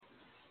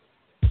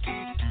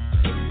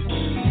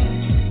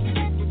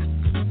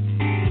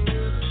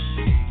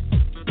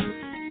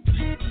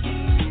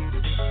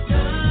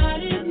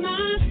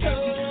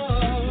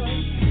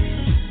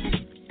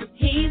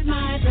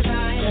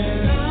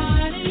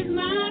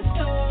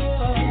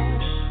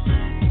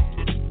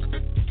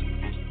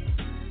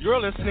You're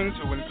listening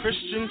to When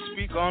Christians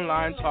Speak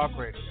Online Talk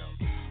Radio,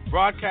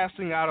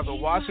 broadcasting out of the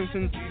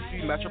Washington,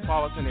 D.C.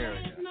 metropolitan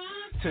area.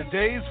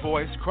 Today's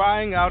voice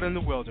crying out in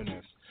the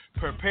wilderness,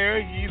 prepare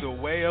ye the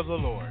way of the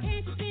Lord.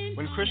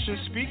 When Christians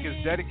Speak is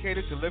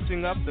dedicated to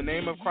lifting up the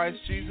name of Christ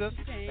Jesus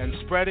and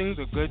spreading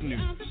the good news.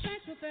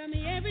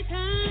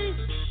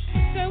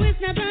 So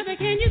it's my brother,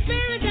 can you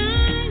spare a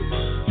dime?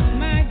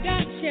 My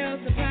God shall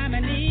supply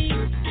my needs.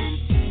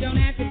 Don't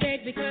have to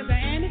beg because I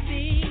am his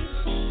seed.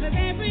 'Cause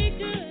every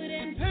good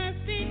and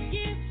perfect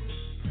gift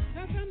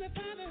comes from the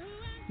Father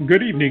who...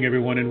 Good evening,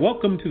 everyone, and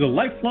welcome to the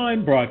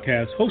Lifeline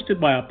broadcast hosted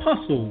by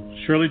Apostle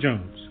Shirley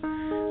Jones.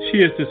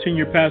 She is the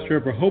senior pastor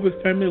of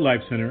Rehoboth Family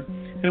Life Center,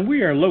 and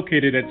we are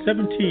located at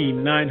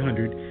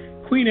 17900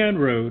 Queen Anne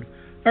Road,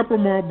 Upper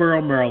Marlboro,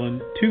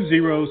 Maryland,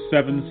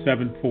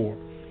 20774.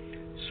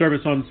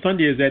 Service on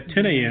Sunday is at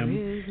 10 a.m.,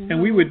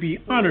 and we would be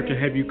honored to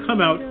have you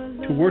come out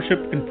to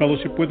worship and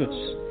fellowship with us.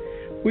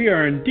 We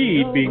are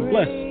indeed being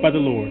blessed by the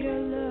Lord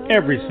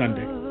every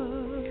Sunday.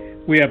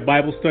 We have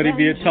Bible study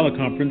via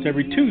teleconference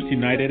every Tuesday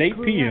night at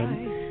 8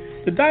 p.m.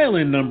 The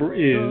dial-in number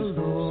is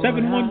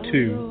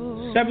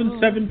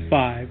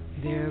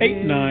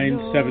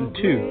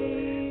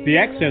 712-775-8972. The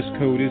access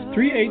code is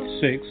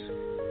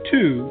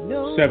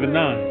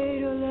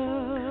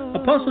 386-279.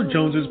 Apostle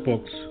Jones's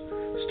books,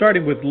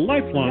 starting with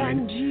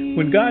Lifeline,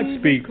 When God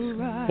Speaks,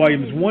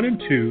 Volumes 1 and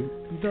 2,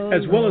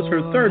 as well as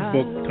her third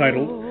book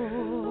titled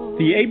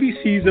The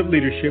ABCs of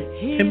Leadership,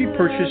 can be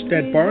purchased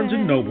at Barnes &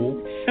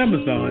 Noble,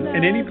 Amazon,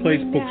 and any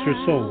place books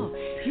are sold.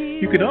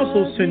 You can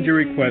also send your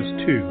request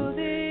to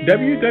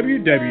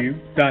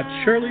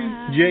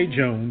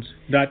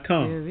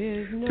www.shirleyjjones.com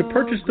to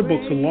purchase the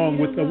books along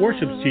with a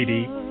worship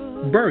CD,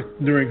 birthed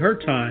during her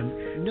time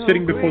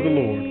sitting before the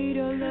Lord.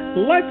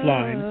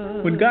 Lifeline,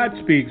 When God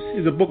Speaks,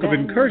 is a book of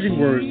encouraging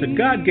words that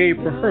God gave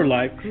for her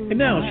life, and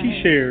now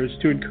she shares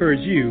to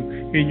encourage you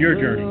in your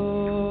journey.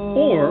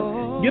 Or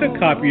get a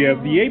copy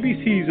of The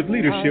ABCs of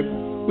Leadership,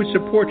 which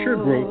support your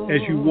growth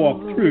as you walk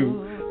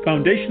through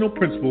foundational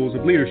principles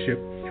of leadership,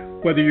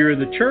 whether you're in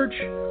the church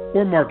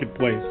or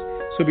marketplace.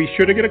 So be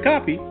sure to get a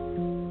copy.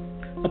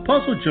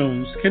 Apostle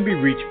Jones can be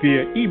reached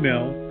via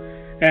email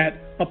at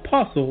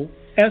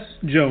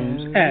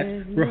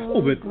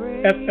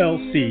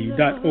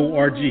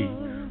apostlesjones@rehobothflc.org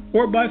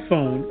or by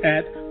phone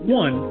at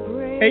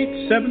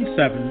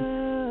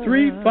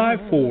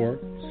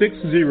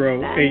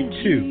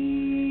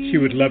 1-877-354-6082. She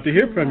would love to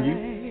hear from you.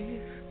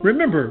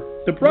 Remember,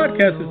 the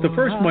broadcast is the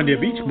first Monday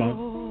of each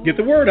month. Get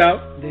the word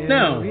out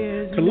now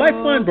to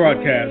Lifeline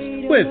Broadcast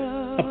with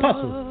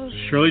Apostle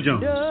Shirley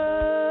Jones.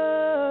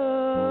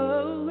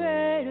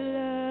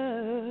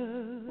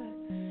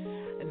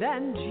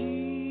 Than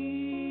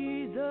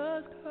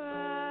Jesus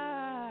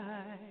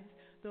Christ,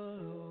 the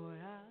Lord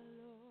our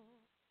Lord.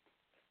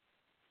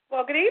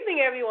 Well, good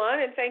evening, everyone,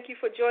 and thank you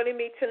for joining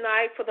me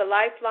tonight for the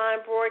Lifeline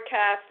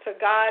broadcast. To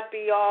God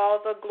be all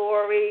the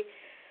glory,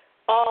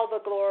 all the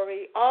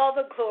glory, all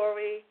the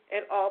glory,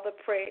 and all the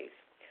praise.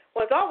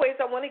 Well, as always,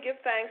 I want to give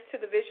thanks to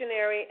the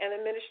visionary and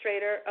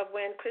administrator of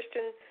When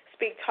Christians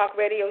Speak Talk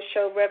Radio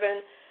show,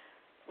 Reverend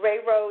Ray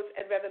Rhodes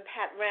and Reverend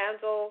Pat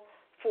Randall,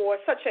 for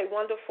such a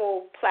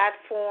wonderful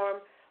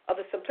platform of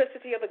the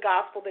simplicity of the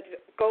gospel that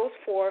goes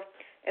forth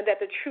and that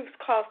the truths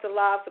cause the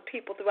lives of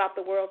people throughout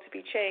the world to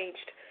be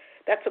changed.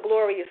 That's a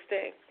glorious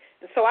thing.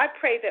 And so I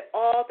pray that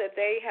all that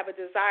they have a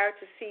desire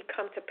to see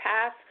come to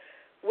pass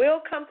will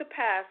come to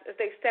pass as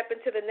they step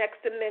into the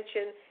next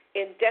dimension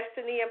in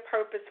destiny and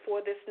purpose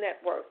for this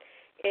network.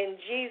 In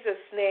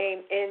Jesus'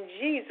 name,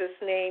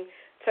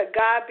 to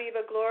God be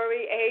the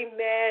glory.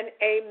 Amen,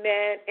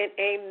 amen, and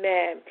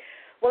amen.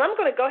 Well, I'm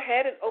going to go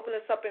ahead and open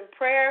us up in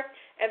prayer,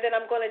 and then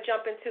I'm going to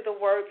jump into the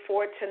word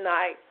for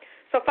tonight.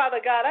 So, Father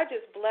God, I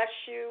just bless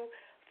you,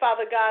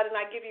 Father God, and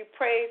I give you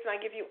praise, and I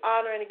give you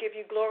honor, and I give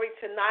you glory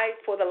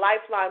tonight for the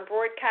Lifeline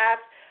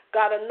broadcast.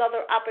 God,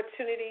 another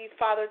opportunity,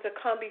 Father, to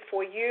come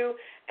before you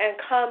and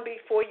come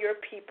before your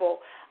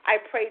people. I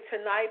pray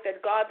tonight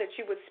that, God, that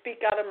you would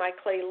speak out of my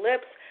clay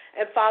lips,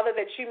 and, Father,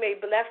 that you may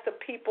bless the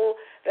people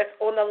that's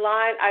on the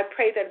line. I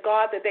pray that,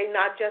 God, that they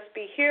not just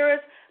be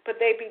hearers, but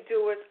they be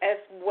doers as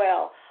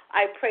well.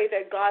 I pray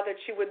that, God,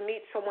 that you would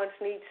meet someone's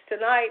needs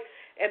tonight,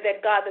 and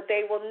that, God, that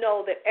they will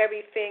know that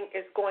everything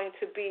is going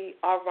to be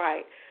all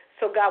right.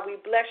 So, God, we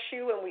bless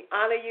you, and we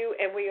honor you,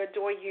 and we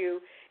adore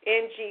you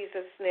in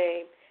Jesus'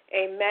 name.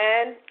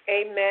 Amen,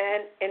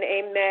 amen, and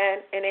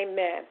amen, and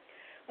amen.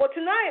 Well,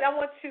 tonight I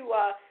want to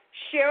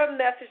share a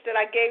message that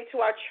I gave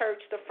to our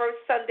church the first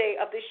Sunday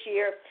of this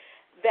year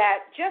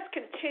that just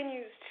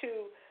continues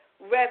to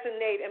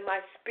resonate in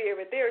my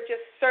spirit. There are just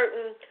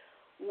certain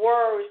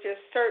words, there's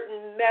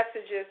certain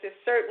messages,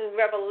 there's certain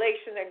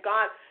revelation that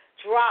God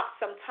drops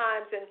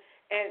sometimes, and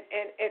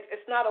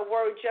it's not a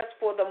word just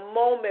for the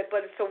moment,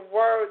 but it's a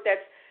word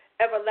that's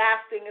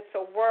everlasting. It's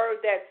a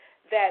word that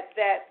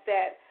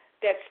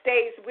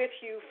stays with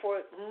you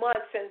for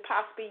months and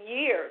possibly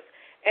years.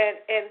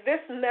 And this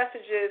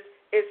message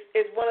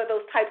is one of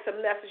those types of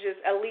messages,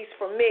 at least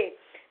for me.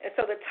 And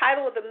so the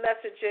title of the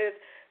message is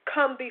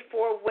Come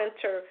Before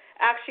Winter.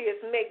 Actually,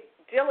 it's Make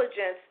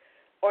diligence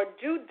or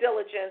due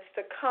diligence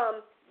to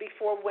come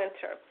before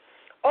winter.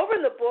 Over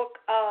in the book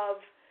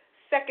of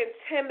 2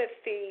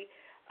 Timothy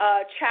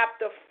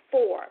chapter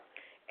 4,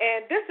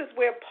 and this is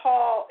where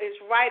Paul is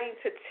writing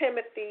to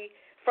Timothy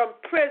from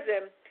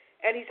prison,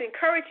 and he's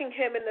encouraging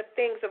him in the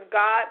things of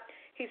God.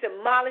 He's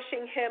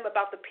admonishing him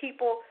about the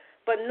people,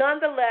 but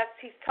nonetheless,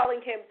 he's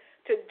telling him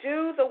to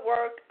do the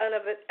work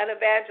of an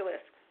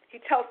evangelist. He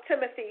tells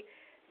Timothy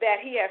that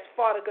he has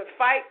fought a good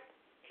fight,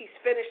 he's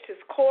finished his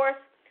course,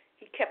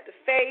 he kept the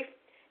faith,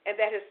 and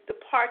that his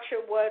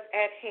departure was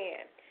at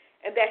hand,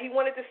 and that he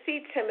wanted to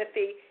see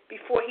Timothy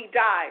before he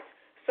dies.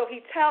 So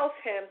he tells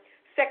him,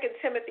 2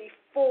 Timothy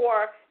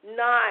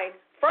 4:9.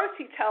 First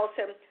he tells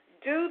him,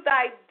 do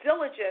thy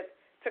diligence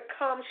to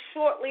come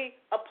shortly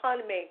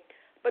upon me.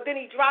 But then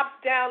he drops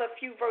down a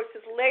few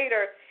verses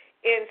later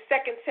in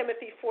 2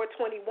 Timothy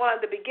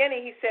 4:21. The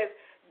beginning he says,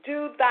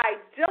 do thy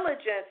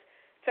diligence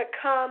to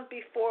come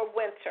before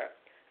winter.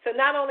 So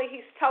not only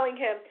he's telling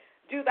him,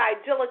 do thy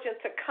diligence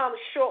to come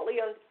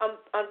shortly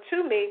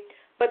unto me,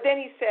 but then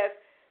he says,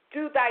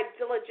 do thy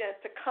diligence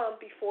to come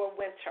before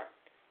winter.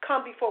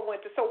 Come before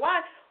winter. So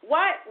why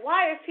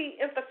is he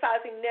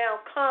emphasizing now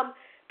come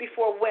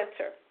before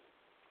winter?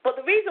 Well,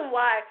 the reason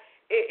why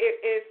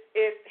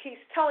is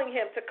he's telling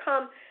him to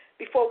come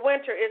before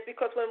winter is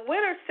because when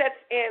winter sets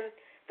in,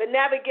 the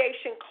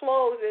navigation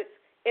closes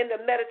in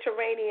the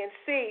Mediterranean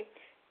Sea,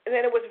 and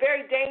then it was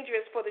very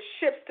dangerous for the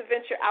ships to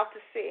venture out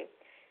to sea.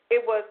 It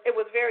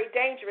was very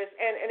dangerous.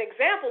 And an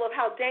example of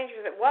how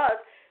dangerous it was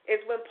is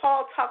when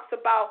Paul talks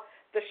about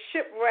the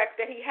shipwreck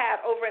that he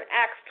had over in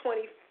Acts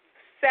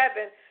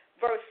 27,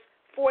 verse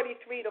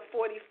 43 to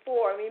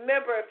 44.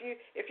 Remember,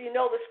 if you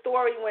know the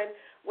story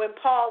when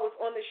Paul was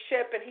on the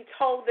ship and he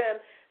told them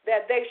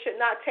that they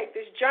should not take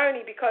this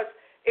journey because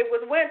it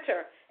was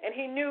winter, and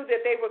he knew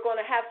that they were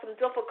going to have some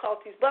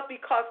difficulties, but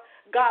because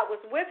God was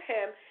with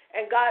him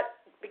and God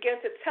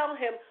began to tell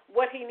him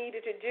what he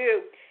needed to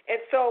do.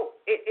 And so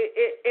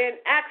in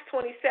Acts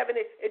 27,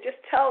 it just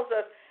tells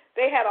us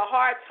they had a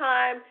hard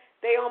time.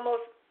 They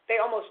almost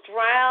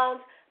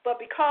drowned.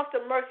 But because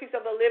the mercies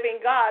of the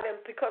living God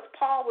and because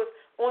Paul was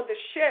on the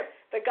ship,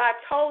 that God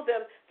told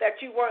them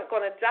that you weren't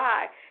going to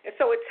die. And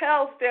so it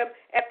tells them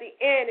at the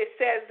end, it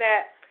says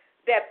that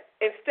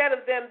instead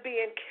of them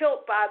being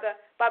killed by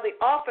the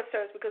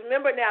officers, because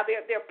remember now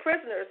they're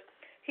prisoners,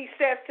 he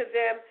says to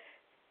them,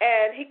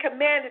 and he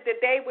commanded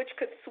that they which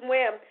could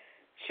swim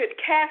should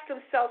cast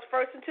themselves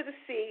first into the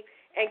sea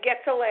and get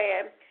to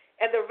land.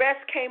 And the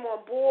rest came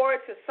on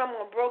board, and some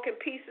on broken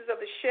pieces of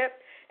the ship.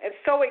 And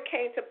so it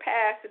came to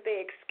pass that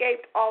they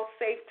escaped all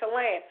safe to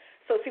land.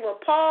 So see, when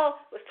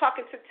Paul was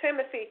talking to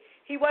Timothy,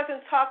 he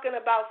wasn't talking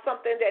about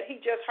something that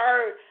he just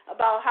heard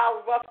about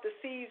how rough the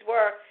seas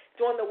were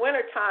during the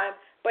wintertime,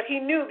 but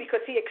he knew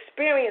because he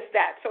experienced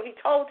that. So he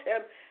told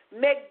him,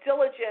 make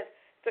diligence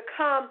to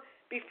come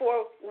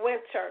before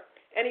winter.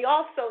 And he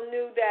also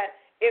knew that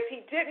if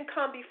he didn't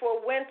come before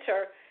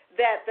winter,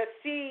 that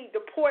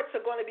the ports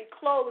are going to be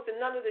closed,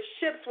 and none of the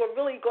ships were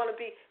really going to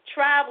be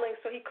traveling,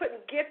 so he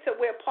couldn't get to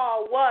where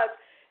Paul was.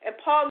 And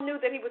Paul knew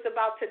that he was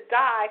about to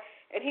die,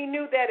 and he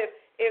knew that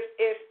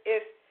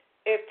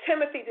if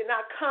Timothy did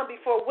not come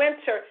before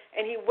winter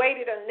and he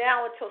waited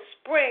now until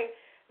spring,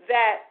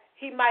 that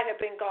he might have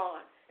been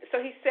gone. And so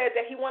he said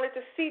that he wanted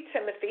to see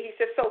Timothy. He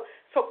said, so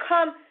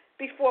come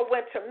before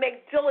winter.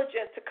 Make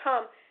diligent to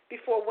come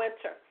before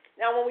winter.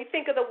 Now, when we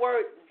think of the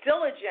word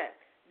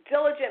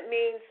diligent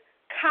means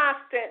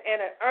constant and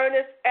an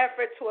earnest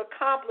effort to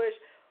accomplish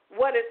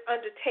what is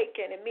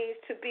undertaken. It means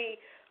to be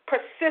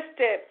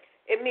persistent.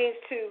 It means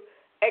to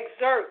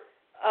exert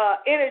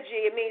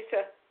energy. It means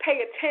to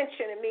pay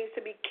attention. It means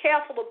to be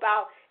careful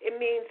about. It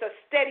means a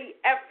steady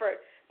effort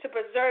to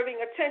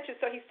preserving attention.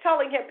 So he's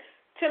telling him,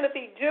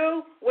 Timothy,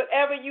 do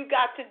whatever you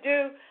got to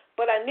do,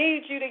 but I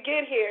need you to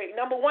get here.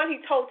 Number one,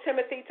 he told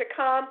Timothy to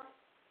come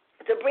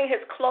to bring his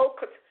cloak.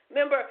 'Cause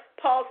remember,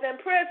 Paul's in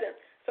prison.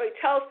 So he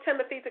tells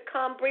Timothy to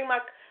come, bring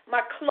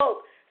my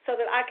cloak so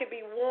that I could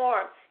be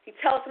warm. He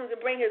tells him to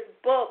bring his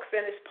books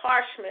and his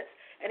parchments,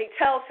 and he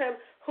tells him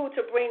who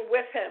to bring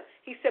with him.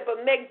 He said,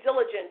 but make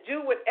diligent.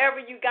 Do whatever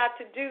you got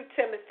to do,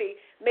 Timothy.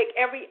 Make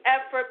every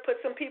effort.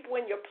 Put some people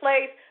in your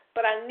place,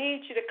 but I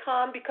need you to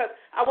come because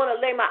I want to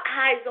lay my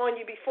eyes on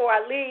you before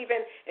I leave.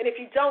 And if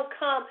you don't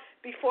come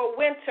before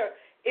winter,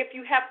 if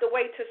you have to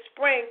wait till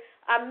spring,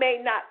 I may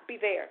not be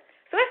there.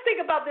 So let's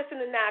think about this in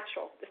the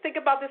natural. Let's think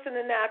about this in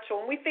the natural.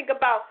 When we think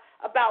about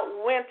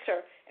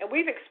winter, and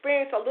we've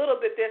experienced a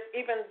little bit this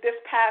even this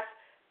past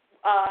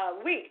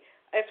week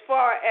as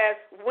far as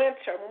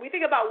winter. When we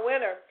think about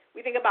winter,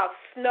 we think about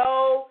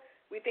snow,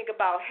 we think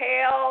about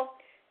hail.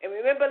 And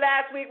remember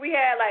last week we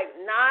had like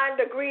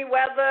 9-degree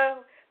weather.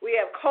 We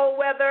have cold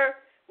weather.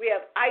 We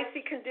have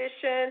icy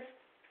conditions.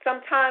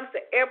 Sometimes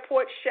the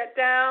airport shut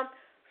down.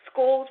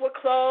 Schools were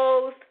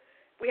closed.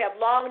 We have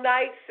long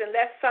nights and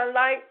less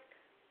sunlight.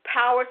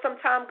 Power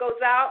sometimes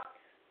goes out.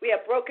 We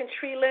have broken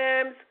tree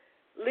limbs,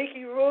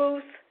 leaky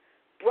roofs,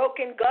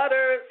 broken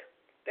gutters.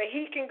 The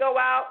heat can go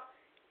out,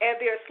 and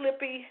there are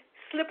slippery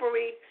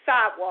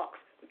sidewalks.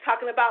 We're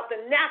talking about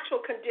the natural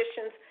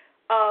conditions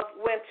of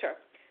winter.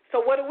 So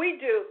what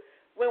do?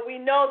 When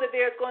we know that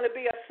there's going to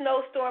be a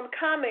snowstorm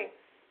coming?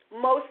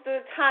 Most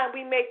of the time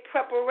we make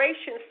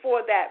preparation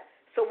for that.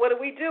 So what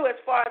do as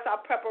far as our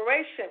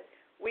preparation?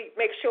 We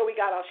make sure we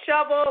got our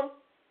shovel,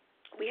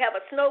 we have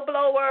a snow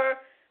blower,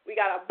 we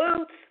got our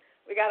boots,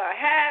 we got our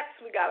hats,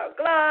 we got our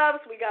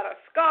gloves, we got our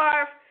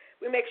scarf,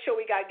 we make sure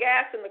we got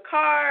gas in the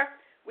car,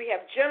 we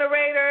have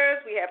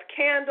generators, we have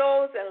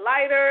candles and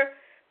lighter,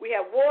 we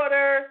have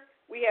water,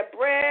 we have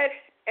bread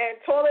and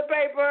toilet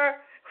paper,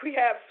 we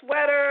have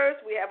sweaters,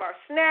 we have our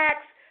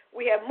snacks,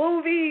 we have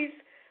movies,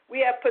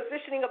 we have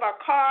positioning of our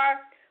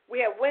car,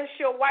 we have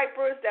windshield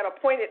wipers that are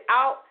pointed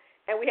out,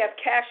 and we have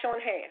cash on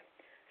hand.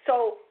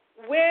 So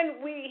when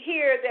we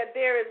hear that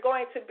there is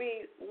going to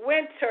be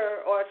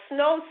winter or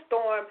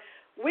snowstorm,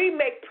 we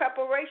make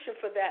preparation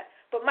for that.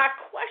 But my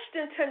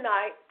question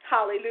tonight,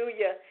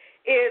 hallelujah,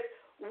 is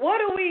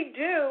what do we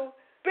do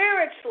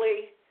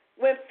spiritually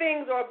when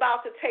things are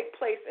about to take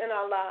place in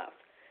our lives?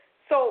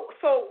 So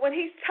when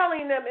he's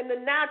telling them in the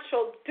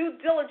natural, due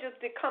diligence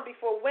to come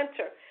before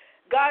winter,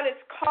 God is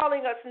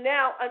calling us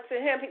now unto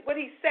him. What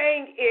he's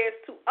saying is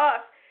to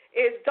us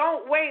is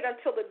don't wait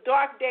until the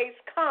dark days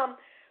come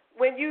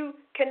when you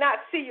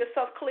cannot see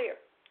yourself clear.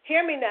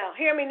 Hear me now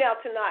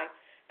tonight,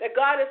 that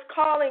God is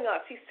calling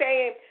us. He's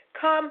saying,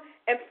 come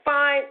and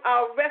find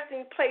our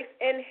resting place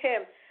in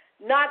him,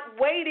 not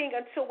waiting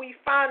until we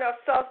find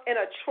ourselves in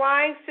a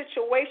trying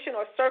situation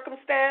or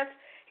circumstance.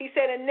 He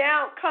said, and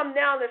now, come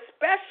now,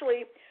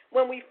 especially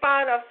when we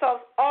find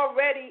ourselves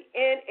already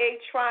in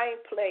a trying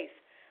place.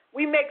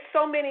 We make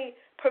so many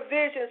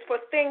provisions for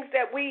things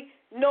that we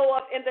know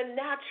of in the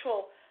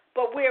natural,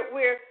 but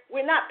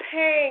we're not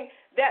paying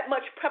that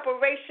much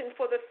preparation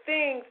for the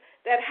things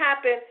that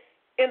happen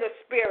in the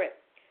spirit.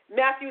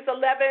 Matthew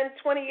 11:28,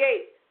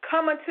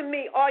 come unto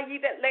me, all ye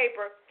that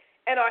labor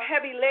and are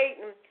heavy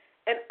laden,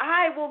 and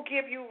I will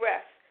give you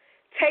rest.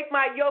 Take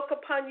my yoke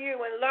upon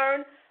you and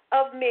learn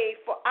of me,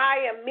 for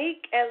I am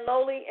meek and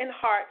lowly in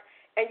heart,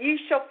 and ye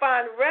shall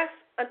find rest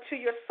unto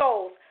your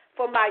souls.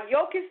 For my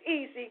yoke is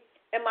easy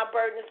and my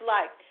burden is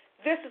light.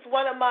 This is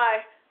one of my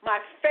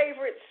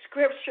favorite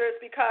scriptures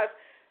because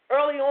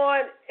early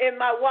on in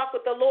my walk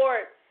with the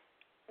Lord,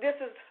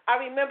 I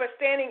remember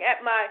standing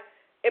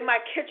in my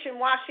kitchen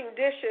washing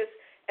dishes,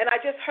 and I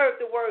just heard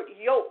the word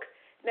yoke.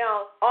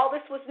 Now, all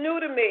this was new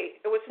to me.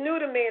 It was new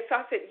to me, and so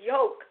I said,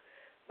 yoke.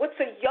 What's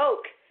a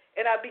yoke?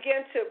 And I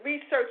began to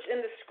research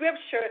in the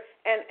scripture,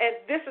 and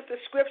this is the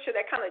scripture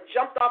that kind of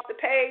jumped off the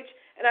page,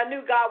 and I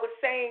knew God was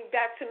saying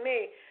that to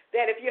me,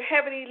 that if you're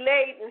heavily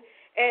laden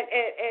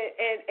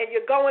and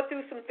you're going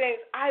through some things,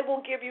 I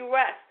will give you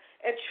rest.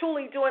 And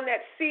truly during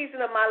that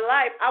season of my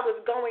life, I was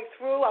going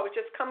through, I was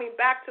just coming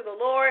back to the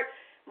Lord.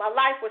 My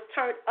life was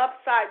turned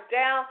upside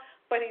down,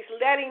 but he's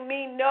letting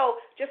me know,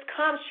 just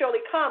come,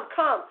 Shirley, come.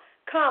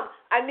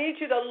 I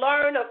need you to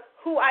learn of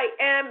who I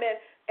am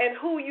and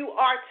who you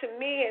are to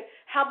me and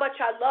how much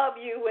I love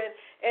you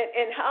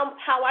and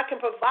how I can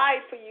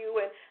provide for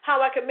you and how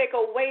I can make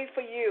a way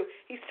for you.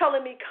 He's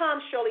telling me, come,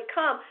 Shirley,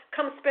 come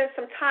spend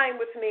some time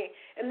with me.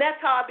 And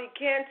that's how I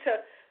began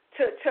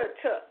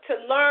to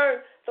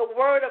learn the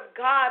word of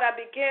God. I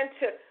began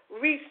to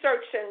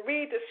research and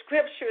read the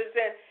scriptures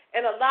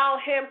and allow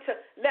him to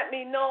let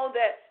me know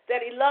that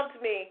he loved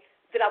me,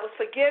 that I was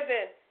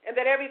forgiven, and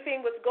that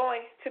everything was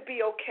going to be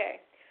okay.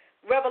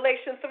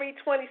 Revelation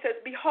 3:20 says,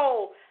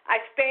 behold,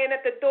 I stand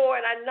at the door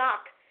and I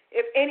knock.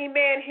 If any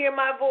man hear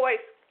my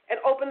voice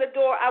and open the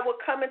door, I will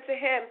come into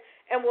him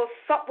and will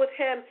sup with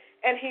him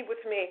and he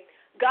with me.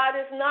 God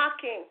is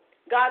knocking.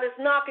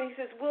 He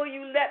says, will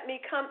you let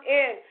me come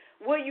in?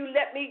 Will you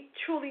let me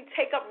truly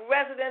take up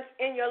residence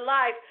in your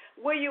life?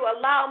 Will you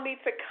allow me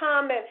to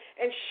come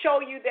and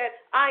show you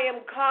that I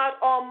am God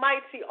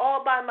Almighty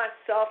all by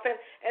myself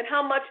and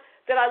how much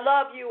that I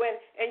love you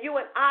and you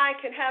and I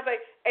can have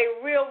a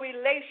real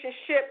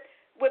relationship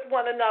with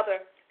one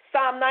another.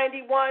 Psalm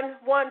 91:1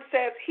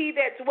 says, he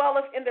that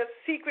dwelleth in the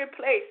secret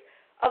place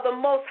of the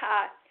Most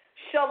High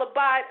shall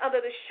abide under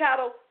the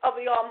shadow of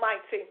the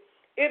Almighty.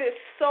 It is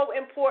so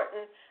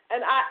important,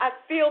 and I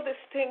feel this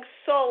thing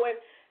so,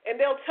 and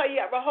they'll tell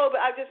you at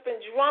Rehoboth, I've just been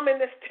drumming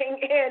this thing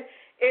in.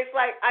 It's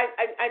like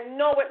I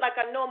know it like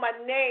I know my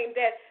name,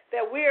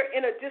 that we're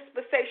in a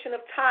dispensation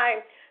of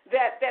time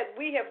that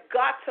we have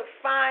got to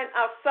find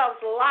ourselves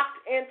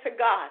locked into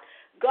God.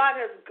 God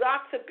has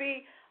got to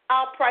be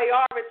our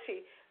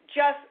priority,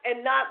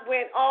 and not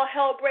when all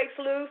hell breaks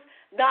loose,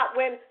 not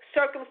when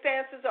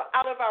circumstances are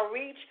out of our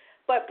reach,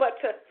 but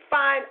to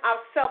find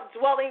ourselves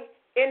dwelling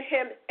in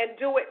him and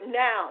do it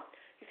now.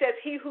 He says,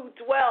 he who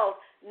dwells,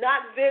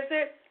 not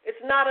visit.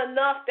 It's not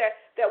enough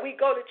that we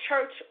go to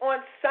church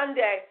on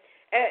Sunday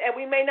and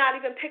we may not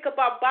even pick up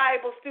our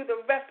Bibles through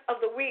the rest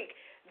of the week.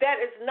 That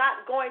is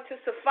not going to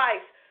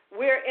suffice.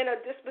 We're in a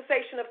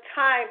dispensation of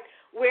time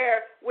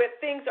where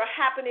things are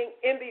happening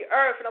in the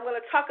earth, and I'm going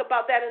to talk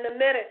about that in a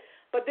minute.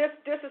 But this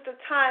is the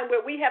time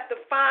where we have to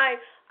find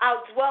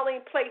our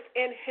dwelling place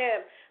in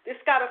him. This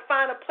got to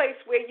find a place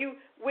where you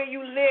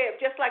live,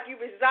 just like you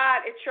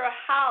reside at your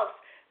house.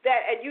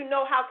 and you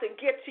know how to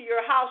get to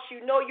your house,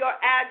 you know your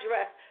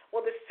address.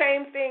 Well, the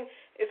same thing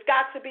has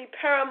got to be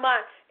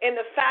paramount in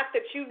the fact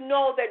that you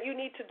know that you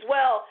need to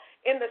dwell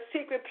in the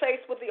secret place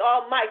with the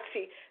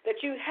Almighty, that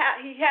He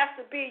has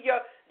to be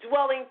your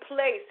dwelling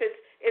place.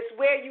 It's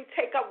where you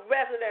take up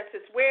residence.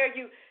 It's where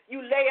you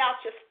lay out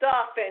your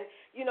stuff and,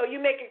 you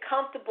make it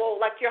comfortable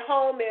like your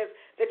home is,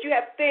 that you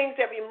have things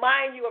that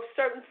remind you of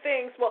certain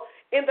things. Well,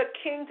 in the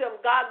kingdom,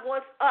 God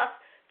wants us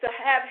to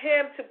have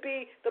Him to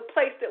be the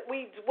place that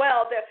we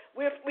dwell, that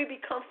we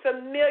become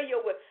familiar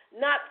with,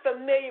 not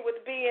familiar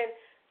with being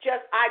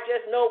I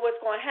just know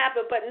what's going to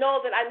happen, but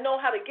know that I know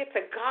how to get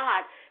to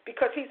God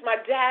because He's my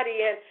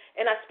daddy,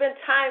 and I spend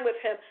time with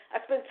Him.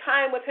 I spend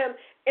time with Him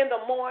in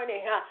the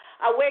morning.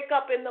 I wake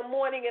up in the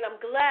morning, and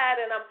I'm glad,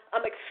 and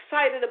I'm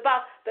excited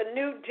about the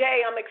new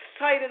day. I'm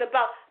excited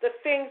about the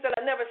things that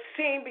I've never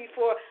seen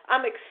before.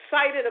 I'm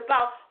excited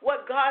about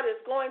what God is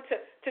going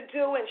to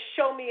do and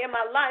show me in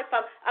my life.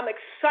 I'm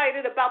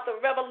excited about the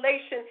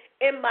revelation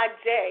in my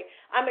day.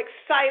 I'm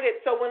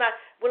excited. So when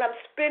I'm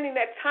spending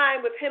that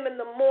time with Him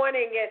in the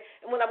morning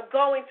and when I'm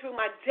going through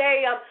my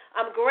day,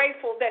 I'm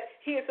grateful that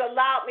He has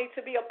allowed me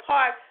to be a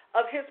part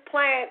of His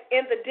plan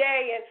in the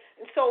day,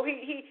 and so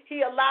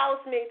he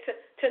allows me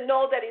to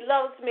know that He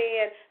loves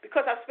me, and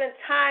because I've spent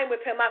time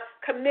with Him, I've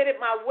committed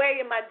my way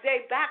and my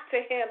day back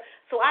to Him,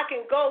 so I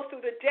can go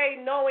through the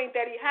day knowing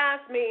that He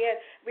has me,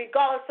 and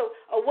regardless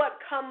of what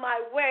come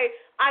my way,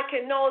 I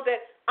can know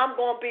that I'm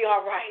going to be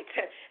all right.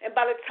 And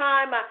by the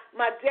time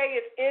my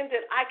day is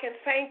ended, I can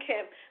thank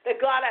Him.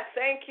 That, God, I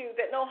thank You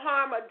that no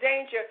harm or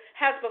danger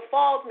has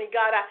befallen me,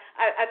 God.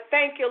 I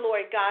thank You,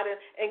 Lord God.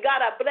 And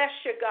God, I bless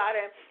You, God.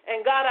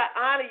 And God, I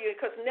honor You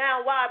because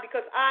now, why?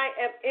 Because I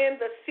am in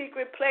the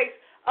secret place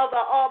of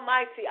the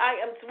Almighty. I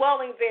am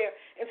dwelling there.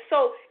 And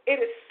so it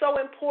is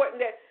so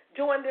important that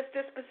during this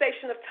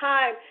dispensation of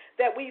time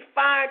that we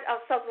find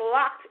ourselves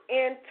locked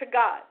into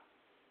God.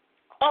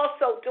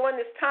 Also, during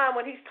this time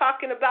when He's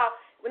talking about,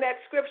 when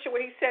that scripture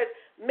where He says,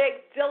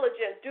 make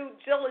diligent, do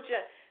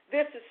diligent,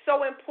 this is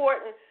so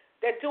important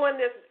that during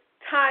this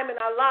time in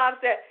our lives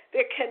that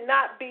there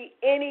cannot be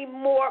any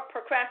more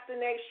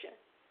procrastination.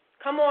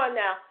 Come on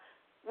now.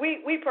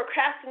 We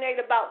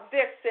procrastinate about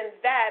this and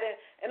that,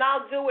 and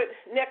I'll do it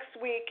next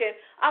week, and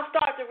I'll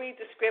start to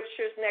read the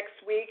scriptures next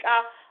week.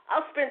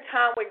 I'll spend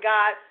time with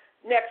God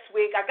next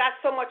week. I got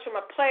so much on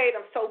my plate.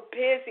 I'm so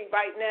busy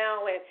right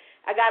now, and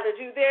I got to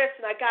do this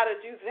and I got to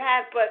do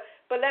that. But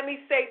let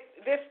me say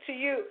this to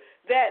you,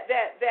 that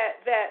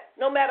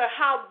no matter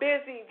how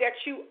busy that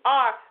you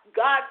are,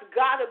 God's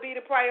got to be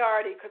the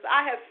priority, because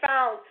I have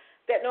found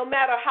that no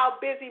matter how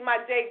busy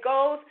my day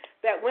goes,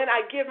 that when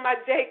I give my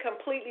day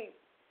completely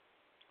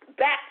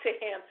back to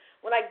Him,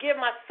 when I give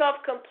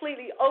myself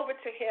completely over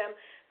to Him,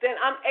 then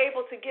I'm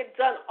able to get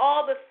done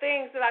all the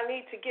things that I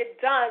need to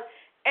get done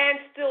and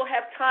still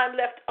have time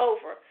left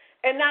over.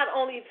 And not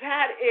only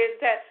that is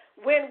that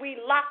when we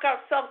lock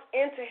ourselves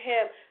into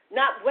Him,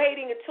 not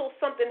waiting until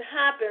something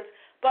happens,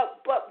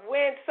 but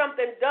when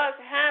something does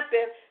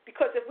happen,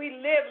 because if we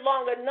live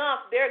long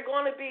enough, there are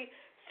going to be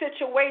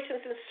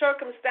situations and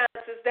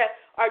circumstances that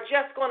are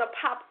just going to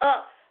pop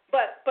up.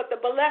 But the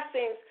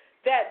blessings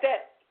that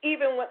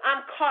even when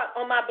I'm caught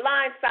on my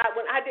blind side,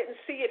 when I didn't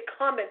see it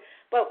coming,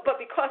 but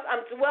because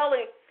I'm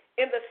dwelling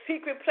in the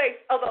secret place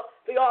of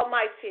the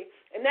Almighty.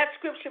 And that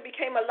scripture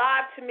became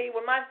alive to me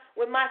when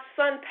my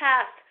son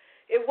passed.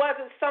 It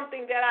wasn't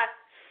something that I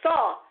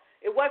saw.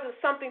 It wasn't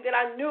something that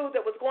I knew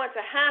that was going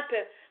to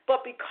happen.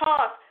 But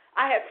because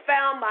I had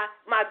found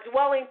my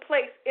dwelling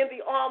place in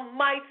the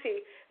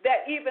Almighty,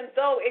 that even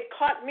though it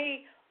caught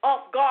me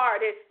off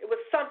guard, it was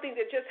something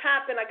that just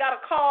happened. I got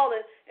a call,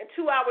 and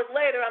 2 hours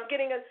later, I'm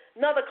getting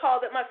another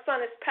call that my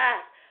son has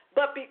passed.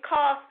 But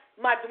because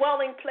my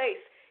dwelling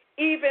place,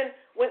 even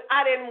when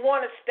I didn't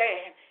want to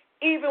stand,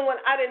 even when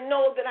I didn't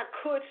know that I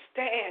could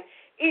stand,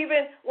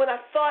 even when I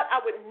thought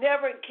I would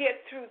never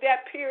get through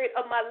that period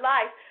of my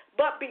life,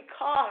 but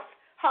because,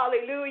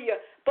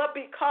 hallelujah, but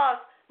because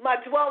my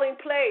dwelling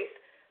place,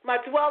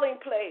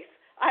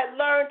 I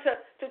learned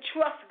to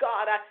trust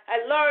God.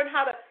 I learned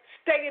how to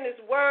stay in His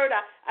Word.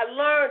 I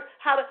learned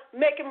how to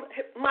make Him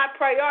my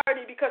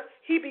priority because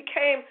He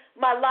became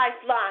my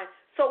lifeline.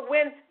 So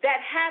when that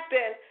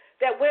happened,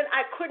 that when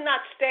I could not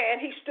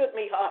stand, He stood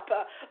me up.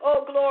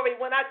 Oh, glory.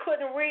 When I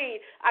couldn't read,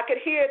 I could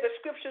hear the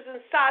scriptures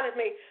inside of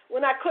me.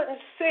 When I couldn't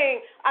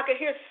sing, I could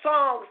hear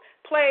songs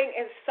playing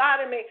inside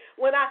of me.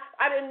 When I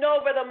didn't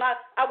know whether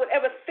I would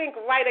ever think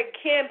right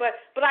again,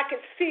 but I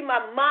could see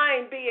my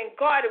mind being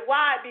guarded.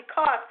 Why?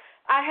 Because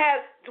I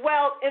had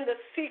dwelt in the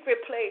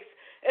secret place.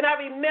 And I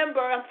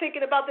remember, I'm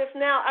thinking about this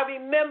now, I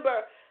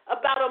remember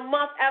about a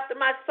month after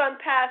my son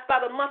passed,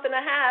 about a month and a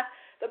half,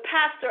 the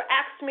pastor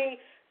asked me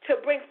to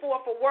bring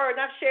forth a word,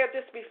 and I've shared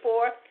this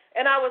before,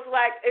 and I was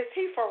like, is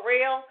he for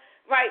real?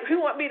 Right? He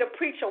want me to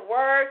preach a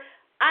word?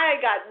 I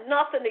ain't got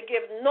nothing to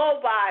give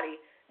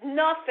nobody,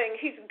 nothing.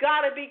 He's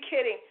got to be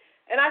kidding.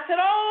 And I said,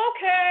 oh,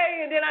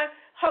 okay, and then I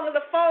hung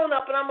the phone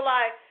up, and I'm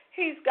like,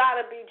 he's got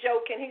to be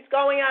joking. He's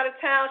going out of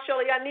town,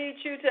 Shirley. I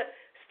need you to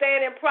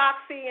stand in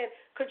proxy, and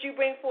could you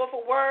bring forth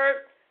a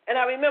word?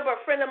 And I remember a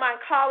friend of mine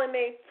calling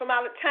me from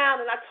out of town,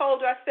 and I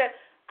told her, I said,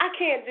 I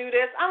can't do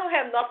this. I don't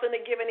have nothing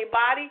to give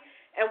anybody.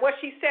 And what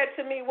she said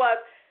to me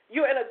was,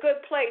 you're in a good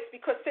place,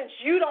 because since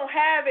you don't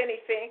have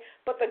anything,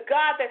 but the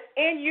God that's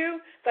in you,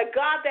 the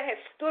God that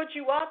has stood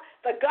you up,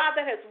 the God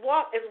that is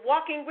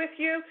walking with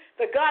you,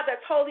 the God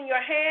that's holding your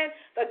hand,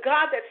 the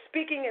God that's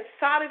speaking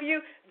inside of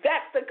you,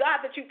 that's the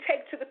God that you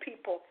take to the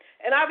people.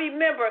 And I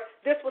remember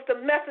this was the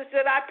message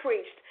that I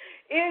preached.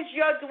 Is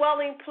your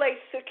dwelling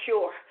place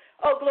secure?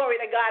 Oh,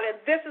 glory to God.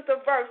 And this is the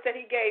verse that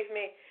he gave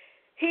me.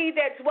 He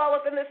that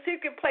dwelleth in the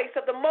secret place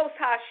of the Most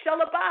High shall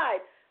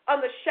abide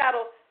under the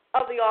shadow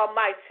of the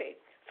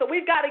Almighty. So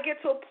we've got to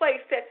get to a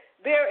place that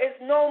there is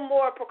no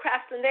more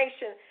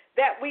procrastination,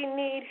 that we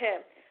need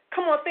him.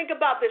 Come on, think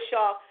about this,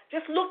 y'all.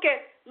 Just look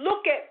at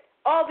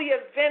all the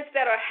events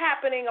that are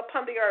happening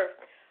upon the earth.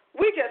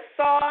 We just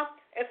saw,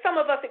 and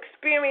some of us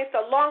experienced,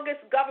 the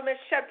longest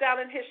government shutdown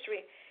in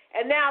history.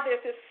 And now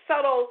there's this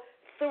subtle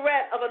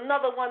threat of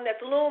another one that's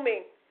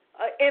looming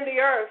in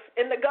the earth,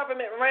 in the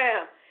government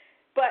realm.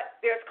 But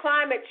there's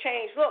climate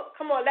change. Look,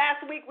 come on,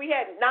 last week we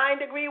had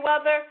 9-degree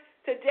weather.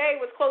 Today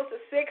was close to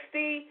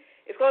 60.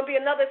 It's going to be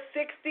another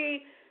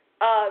 60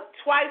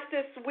 twice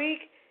this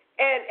week,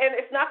 and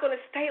it's not going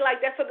to stay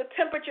like that. So the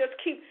temperatures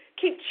keep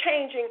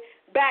changing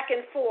back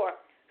and forth.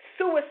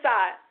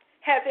 Suicide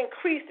has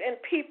increased in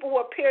people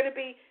who appear to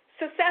be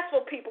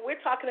successful people.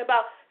 We're talking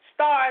about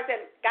stars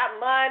that got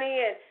money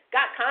and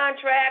got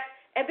contracts,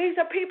 and these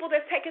are people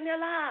that's taking their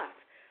lives.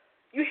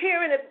 You're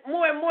hearing it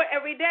more and more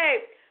every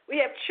day. We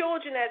have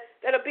children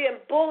that are being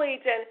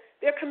bullied, and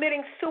they're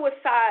committing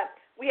suicide.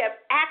 We have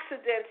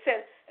accidents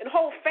and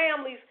whole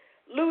families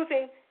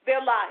losing their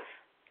life.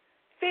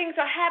 Things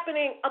are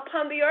happening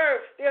upon the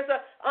earth. There's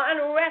an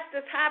unrest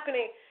that's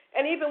happening.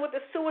 And even with the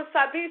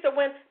suicide, these are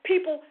when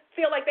people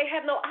feel like they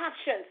have no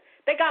options.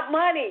 They got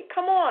money.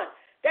 Come on.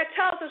 That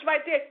tells us right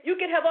there, you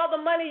can have all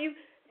the money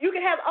you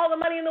can have all the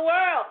money in the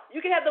world. You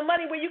can have the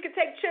money where you can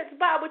take trips,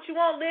 buy what you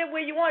want, live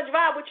where you want,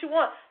 drive what you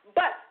want.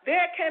 But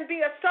there can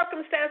be a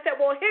circumstance that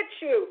will hit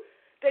you,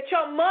 that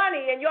your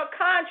money and your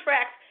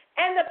contracts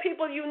and the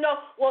people you know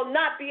will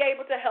not be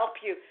able to help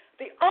you.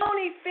 The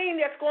only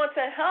thing that's going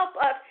to help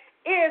us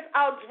is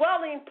our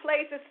dwelling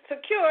place is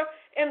secure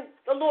in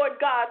the Lord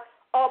God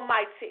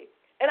Almighty.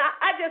 And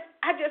I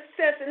just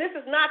sense, and this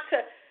is not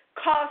to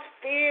cause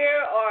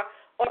fear or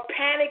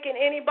panic in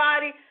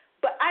anybody,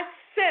 but I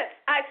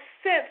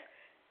sense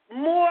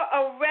more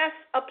arrest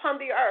upon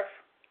the earth.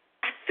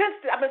 I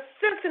sense it. I've been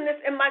sensing this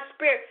in my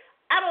spirit.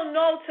 I don't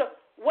know to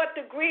what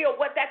degree or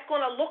what that's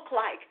going to look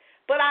like,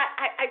 but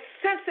I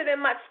sense it in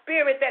my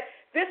spirit that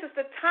this is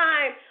the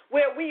time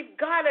where we've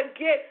got to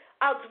get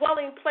our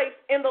dwelling place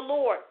in the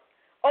Lord.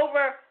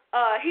 Over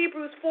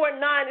Hebrews 4:9,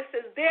 it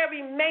says, there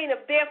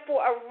remaineth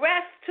therefore a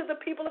rest to the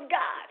people of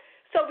God.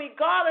 So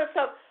regardless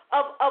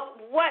of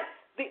what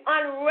the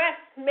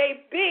unrest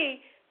may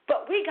be,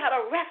 but we got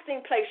a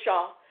resting place,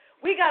 y'all.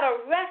 We got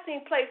a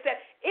resting place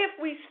that if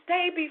we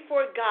stay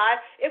before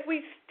God, if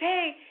we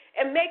stay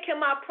and make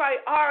him our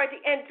priority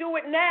and do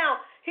it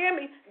now, hear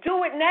me,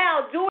 do it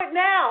now, do it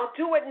now,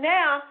 do it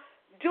now,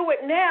 do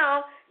it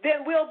now,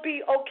 then we'll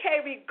be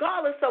okay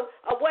regardless of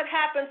what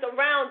happens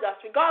around us,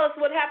 regardless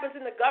of what happens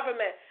in the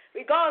government,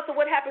 regardless of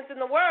what happens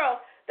in the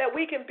world, that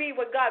we can be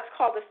what God's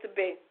called us to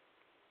be.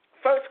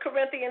 1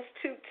 Corinthians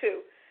 2:2.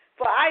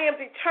 For I am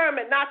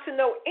determined not to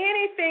know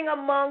anything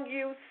among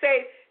you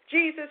save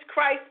Jesus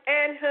Christ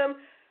and him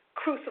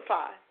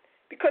crucified.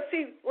 Because,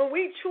 see, when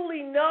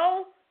you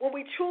know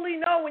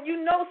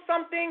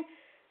something,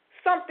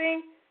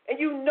 and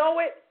you know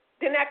it,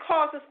 then that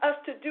causes us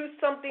to do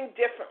something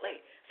differently.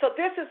 So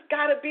this has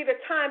got to be the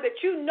time that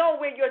you know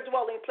where your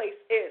dwelling place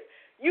is.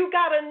 You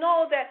got to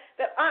know that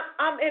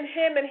I'm in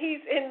him and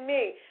he's in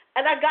me.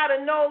 And I got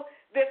to know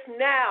this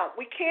now.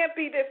 We can't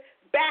be this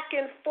back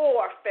and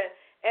forth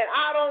and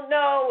I don't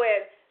know,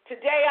 and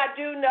today I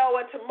do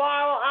know, and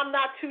tomorrow I'm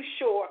not too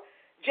sure.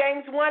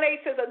 James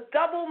 1:8 says, a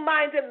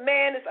double-minded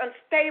man is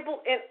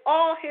unstable in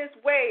all his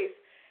ways.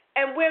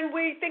 And when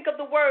we think of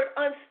the word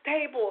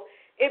unstable,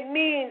 it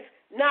means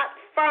not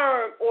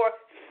firm or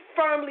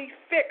firmly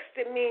fixed.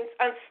 It means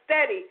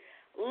unsteady,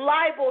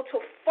 liable to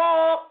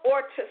fall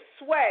or to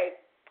sway,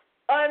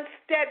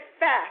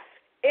 unsteadfast,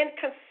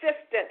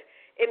 inconsistent.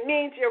 It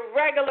means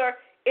irregular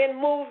in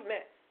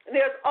movement. And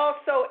there's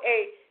also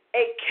a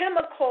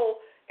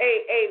chemical,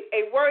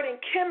 a word in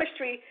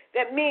chemistry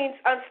that means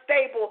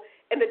unstable,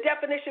 and the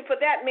definition for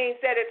that means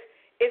that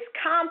it's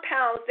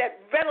compounds that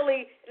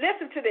readily,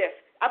 listen to this,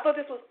 I thought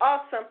this was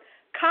awesome,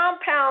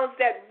 compounds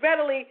that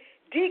readily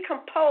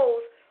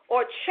decompose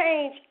or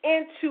change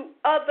into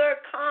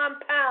other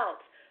compounds.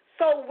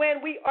 So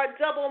when we are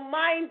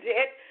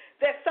double-minded,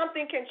 that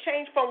something can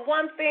change from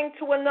one thing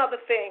to another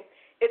thing.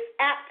 It's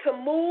apt to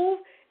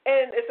move,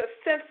 and it's a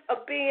sense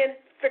of being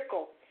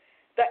fickle.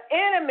 The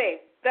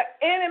enemy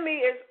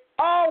is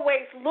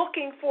always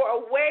looking for a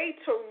way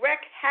to wreak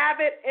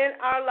havoc in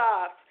our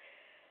lives.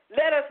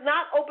 Let us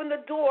not open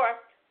the door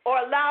or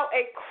allow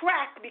a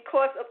crack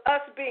because of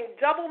us being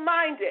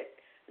double-minded.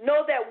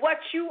 Know that what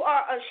you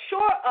are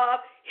unsure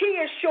of, he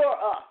is sure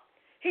of.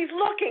 He's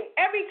looking.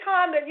 Every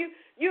time that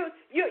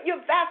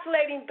you're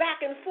vacillating back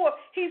and forth,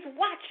 he's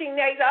watching.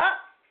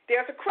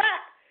 There's a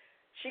crack.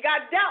 She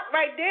got doubt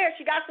right there.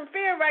 She got some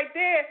fear right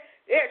there.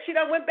 She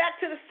done went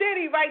back to the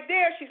city right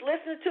there. She's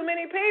listening to too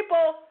many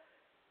people.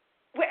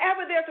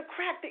 Wherever there's a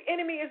crack, the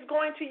enemy is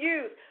going to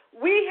use.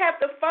 We have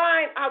to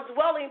find our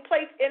dwelling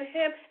place in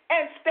him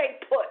and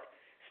stay put.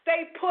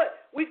 Stay put.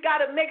 We've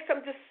got to make some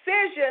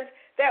decisions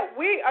that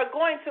we are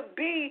going to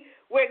be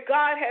where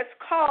God has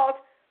called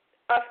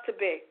us to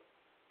be.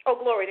 Oh,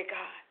 glory to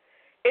God.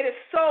 It is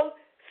so,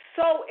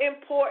 so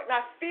important.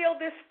 I feel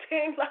this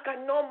thing like I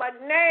know my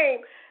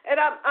name, and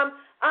I'm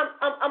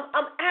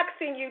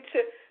asking you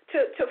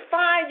to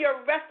find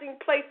your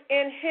resting place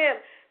in him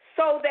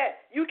so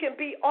that you can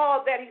be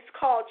all that he's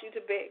called you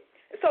to be.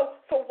 So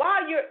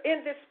while you're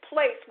in this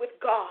place with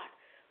God,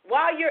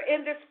 while you're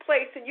in this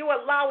place and you're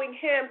allowing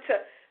him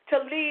to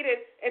lead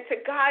and to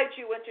guide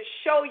you and to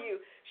show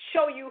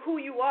you who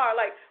you are.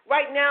 Like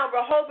right now,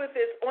 Rehoboth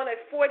is on a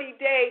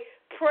 40-day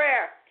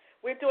prayer.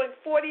 We're doing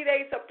 40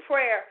 days of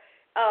prayer.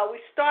 We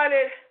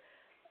started,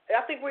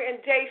 I think we're in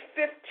day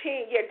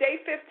 15. Yeah,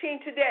 day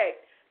 15 today.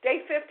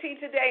 Day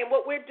 15 today. And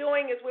what we're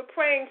doing is we're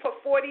praying for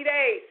 40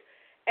 days.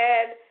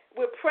 And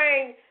we're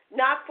praying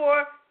not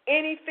for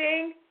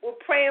anything. We're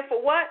praying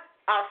for what?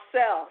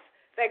 Ourselves.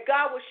 That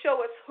God will show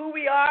us who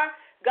we are.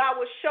 God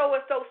will show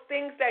us those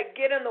things that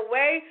get in the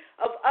way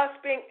of us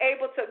being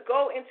able to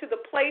go into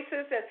the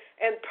places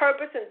and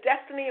purpose and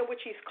destiny in which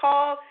he's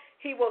called.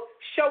 He will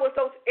show us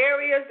those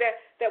areas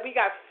that we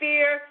got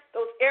fear,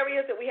 those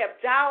areas that we have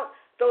doubt,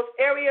 those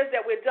areas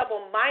that we're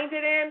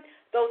double-minded in,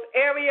 those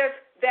areas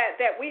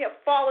that we have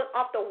fallen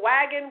off the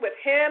wagon with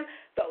him,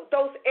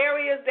 those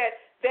areas that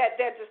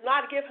does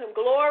not give him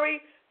glory.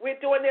 We're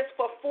doing this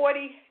for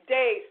 40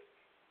 days.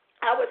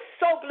 I was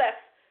so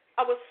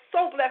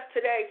blessed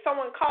today.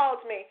 Someone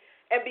called me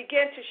and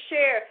began to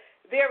share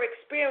their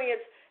experience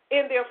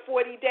in their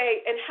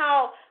 40-day and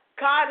how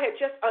God had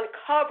just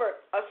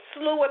uncovered a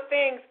slew of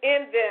things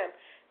in them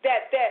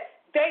that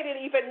they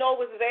didn't even know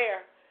was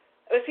there.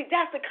 See,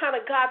 that's the kind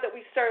of God that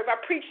we serve. I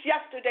preached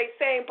yesterday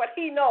saying, but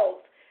he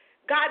knows.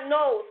 God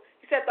knows.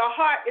 He said the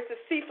heart is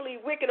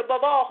deceitfully wicked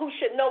above all. Who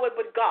should know it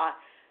but God?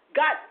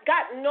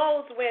 God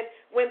knows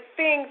when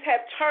things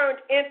have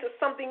turned into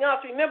something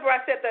else. Remember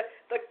I said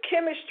the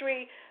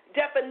chemistry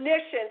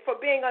definition for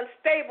being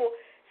unstable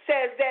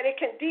says that it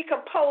can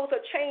decompose or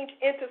change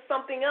into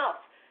something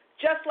else.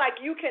 Just like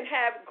you can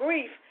have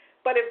grief,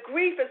 but if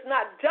grief is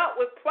not dealt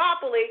with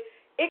properly,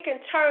 it can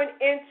turn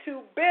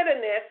into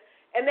bitterness,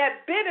 and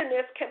that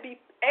bitterness can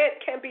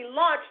be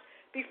launched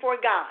before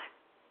God.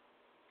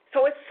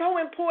 So it's so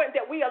important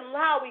that we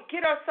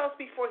get ourselves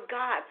before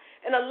God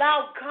and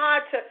allow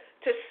God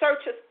to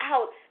search us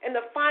out and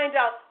to find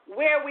out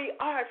where we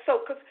are.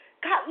 So, because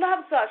God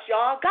loves us,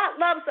 y'all. God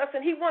loves us,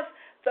 and he wants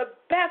the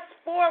best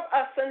for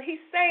us. And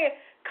he's saying,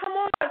 come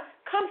on,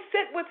 come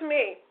sit with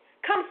me.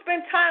 Come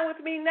spend time with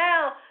me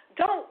now.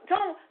 Don't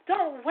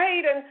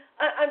wait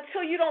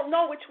until you don't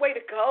know which way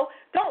to go.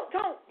 Don't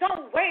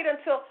wait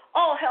until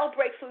all hell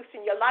breaks loose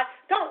in your life.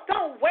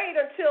 Don't wait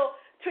until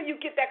you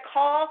get that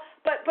call.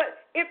 But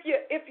if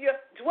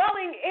you're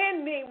dwelling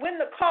in me when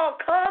the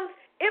call comes,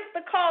 if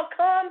the call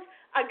comes,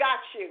 I got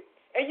you.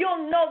 And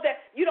you'll know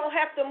that you don't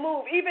have to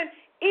move. Even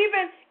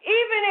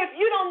if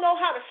you don't know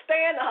how to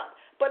stand up.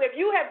 But if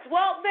you have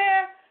dwelt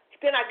there,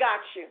 then I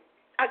got you.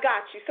 I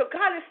got you. So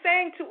God is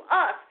saying to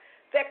us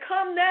that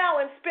come now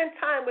and spend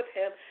time with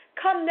him.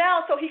 Come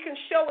now so he can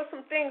show us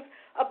some things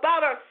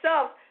about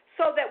ourselves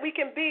so that we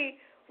can be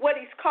what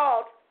he's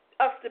called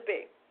us to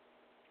be.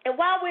 And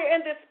while we're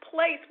in this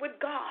place with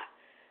God,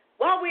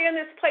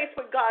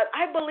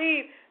 I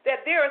believe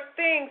that there are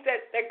things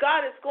that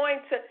God is going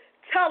to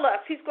tell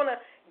us. He's going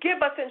to give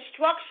us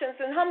instructions.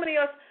 And how many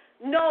of us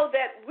know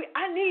that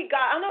I need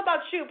God? I don't know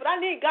about you, but I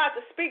need God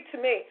to speak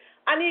to me.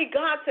 I need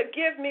God to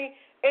give me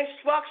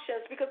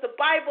instructions because the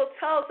Bible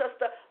tells us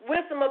the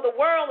wisdom of the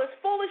world is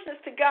foolishness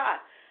to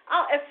God.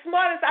 As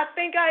smart as I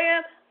think I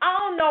am, I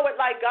don't know it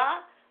like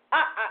God.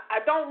 I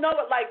don't know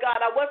it like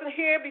God. I wasn't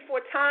here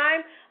before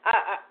time.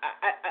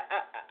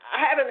 I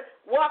haven't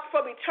walked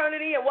from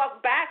eternity and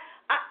walked back.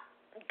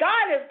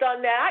 God has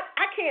done that.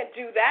 I can't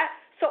do that.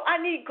 So I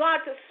need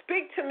God to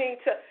speak to me,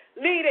 to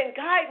lead and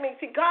guide me.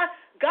 See, God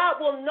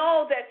will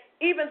know that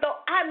even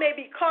though I may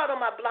be caught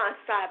on my blind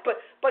side, but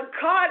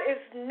God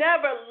is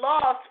never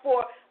lost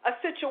for a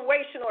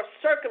situation or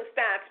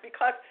circumstance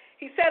because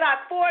he said,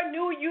 I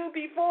foreknew you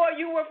before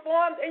you were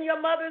formed in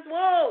your mother's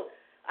womb.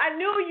 I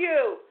knew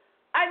you.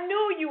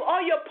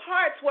 All your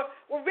parts were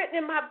written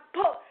in my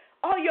book.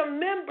 All your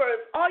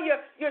members, all your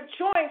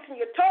joints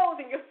and your toes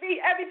and your feet,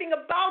 everything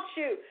about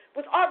you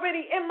was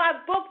already in my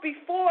book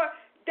before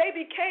they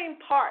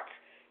became parts.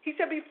 He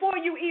said, before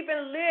you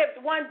even lived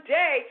one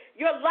day,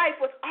 your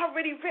life was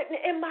already written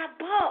in my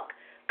book.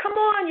 Come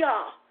on,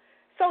 y'all.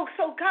 So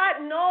God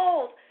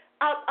knows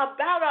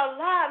about our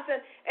lives,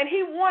 and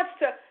he wants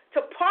to to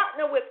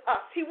partner with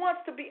us. He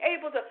wants to be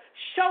able to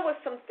show us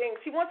some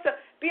things. He wants to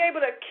be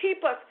able to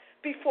keep us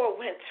before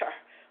winter.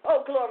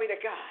 Oh, glory to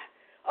God.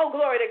 Oh,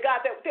 glory to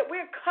God, that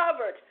we're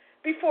covered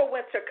before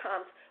winter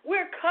comes.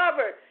 We're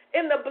covered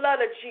in the blood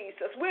of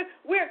Jesus.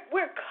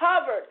 We're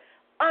covered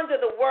under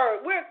the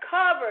word. We're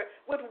covered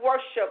with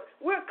worship.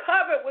 We're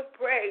covered with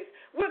praise.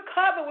 We're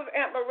covered with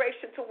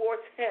admiration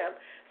towards him.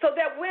 So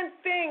that when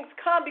things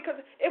come,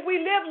 because if we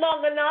live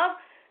long enough,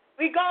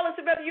 regardless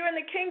of whether you're in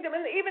the kingdom,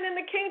 and even in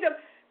the kingdom,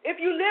 if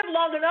you live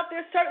long enough,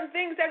 there's certain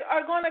things that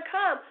are going to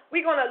come.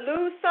 We're going to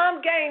lose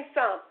some, gain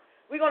some.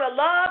 We're going to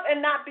love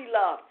and not be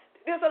loved.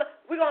 We're going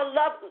to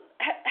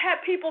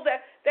have people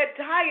that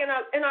die in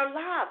our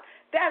lives.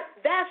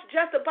 That's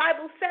just, the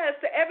Bible says,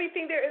 to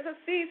everything there is a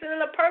season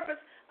and a purpose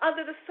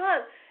under the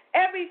sun.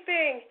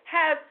 Everything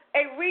has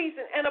a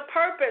reason and a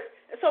purpose.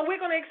 And so we're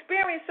going to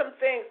experience some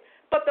things.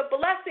 But the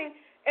blessing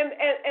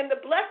and the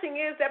blessing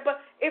is that,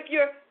 but if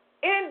you're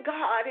in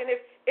God and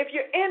if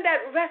you're in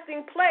that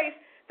resting place,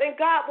 then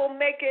God will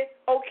make it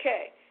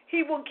okay.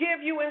 He will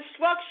give you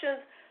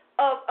instructions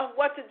of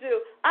what to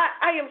do.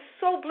 I am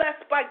so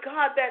blessed by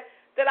God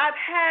that I've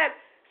had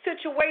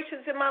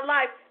situations in my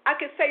life. I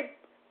could say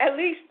at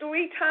least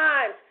 3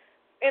 times.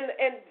 And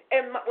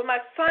when my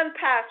son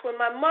passed, when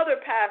my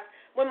mother passed,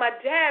 when my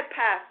dad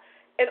passed,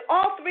 in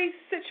all 3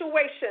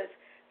 situations,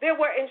 there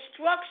were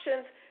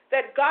instructions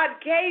that God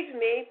gave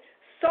me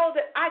so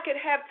that I could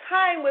have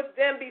time with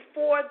them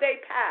before they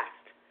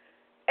passed.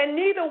 And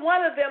neither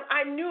one of them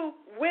I knew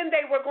when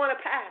they were going to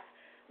pass.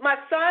 My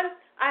son,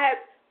 I had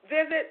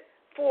visit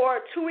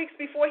for 2 weeks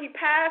before he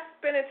passed,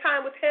 spending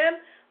time with him.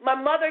 My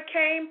mother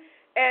came,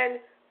 and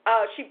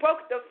she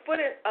broke the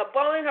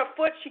bone in her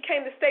foot. She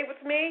came to stay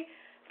with me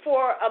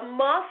for a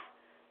month,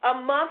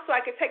 so I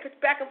could take her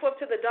back and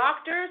forth to the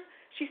doctors.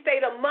 She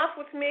stayed a month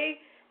with me,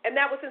 and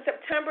that was in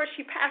September.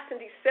 She passed in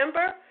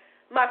December.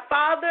 My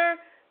father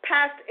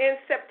passed in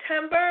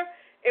September.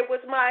 It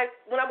was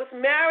when I was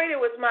married, it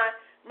was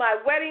my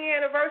wedding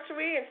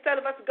anniversary. Instead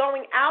of us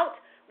going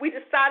out, we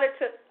decided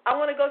I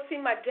want to go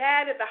see my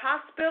dad at the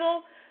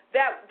hospital.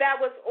 That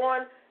was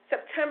on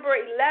September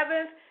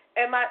 11th,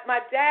 and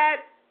my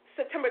dad,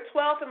 September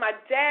 12th, and my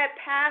dad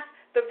passed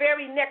the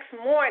very next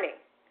morning.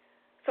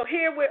 So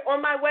here we're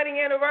on my wedding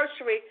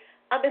anniversary.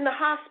 I'm in the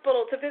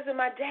hospital to visit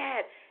my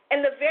dad.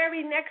 And the very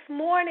next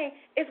morning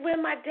is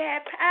when my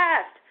dad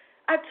passed.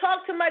 I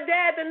talked to my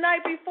dad the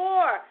night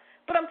before,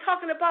 but I'm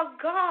talking about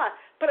God.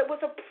 But it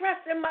was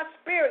oppressed in my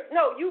spirit.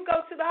 No, you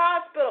go to the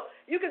hospital.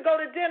 You can go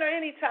to dinner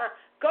anytime.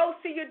 Go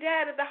see your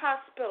dad at the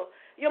hospital.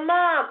 Your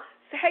mom,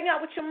 hang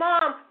out with your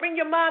mom. Bring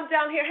your mom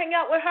down here. Hang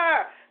out with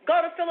her.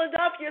 Go to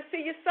Philadelphia,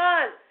 see your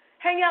son.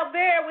 Hang out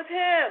there with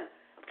him.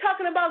 I'm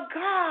talking about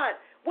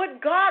God.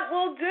 What God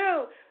will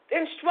do, the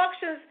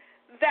instructions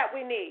that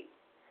we need.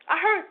 I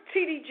heard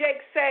T.D.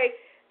 Jakes say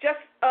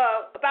just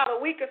about a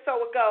week or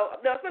so ago,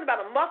 no, it's been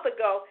about a month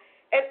ago,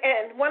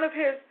 and one of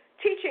his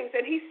teachings,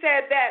 and he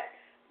said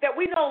that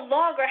we no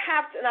longer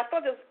have to, and I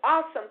thought this was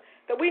awesome,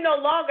 that we no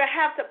longer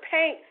have to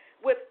paint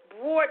with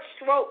broad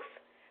strokes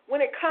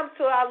when it comes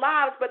to our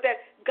lives, but that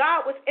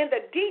God was in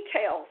the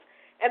details,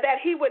 and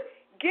that he would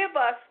give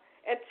us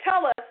and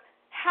tell us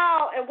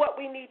how and what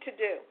we need to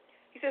do.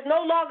 He says,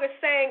 no longer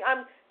saying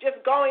I'm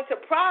just going to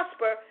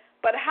prosper,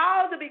 but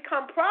how to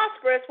become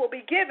prosperous will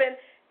be given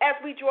as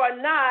we draw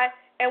nigh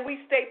and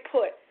we stay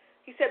put.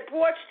 He said,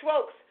 broad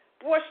strokes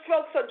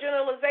are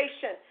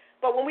generalization,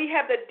 but when we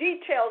have the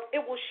details,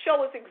 it will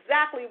show us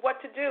exactly what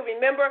to do.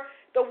 Remember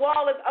the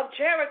wall of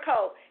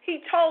Jericho.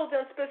 He told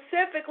them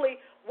specifically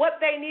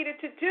what they needed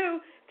to do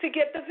to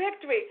get the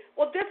victory.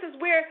 Well, this is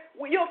where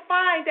you'll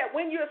find that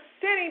when you're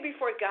sitting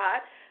before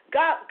God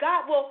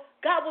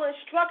will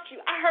instruct you.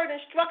 I heard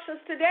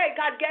instructions today.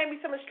 God gave me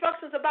some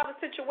instructions about the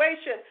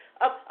situation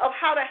of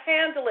how to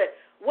handle it,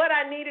 what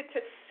I needed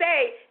to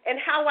say,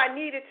 and how I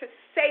needed to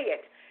say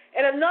it.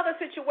 In another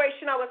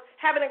situation, I was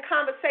having a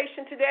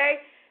conversation today,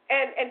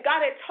 and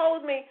God had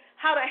told me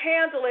how to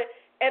handle it,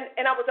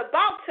 and I was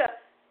about to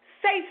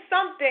say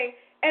something,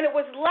 and it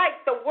was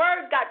like the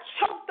word got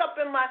choked up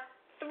in my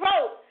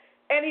throat.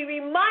 And he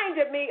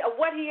reminded me of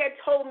what he had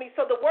told me,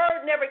 so the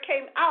word never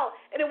came out.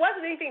 And it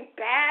wasn't anything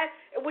bad.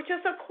 It was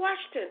just a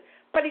question.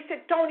 But he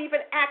said, don't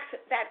even ask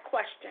that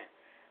question.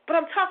 But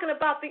I'm talking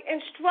about the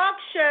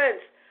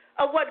instructions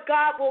of what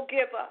God will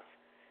give us.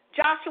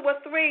 Joshua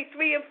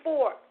 3:3 and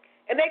 4.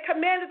 And they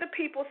commanded the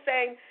people,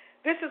 saying,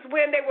 this is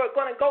when they were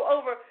going to go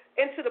over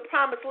into the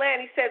promised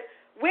land. He said,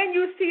 when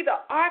you see the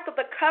ark of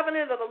the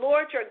covenant of the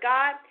Lord your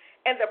God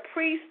and the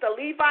priests, the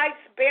Levites,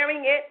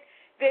 bearing it,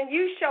 then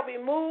you shall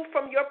be moved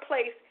from your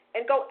place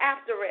and go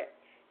after it.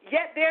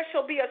 Yet there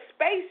shall be a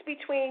space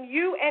between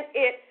you and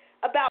it,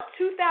 about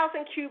 2,000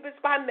 cubits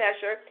by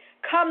measure.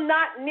 Come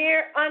not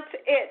near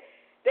unto it,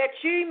 that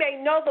ye may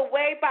know the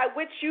way by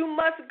which you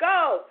must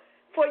go,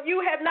 for you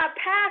have not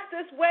passed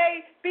this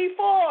way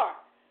before.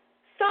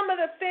 Some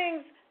of the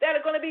things that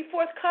are going to be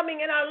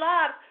forthcoming in our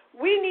lives,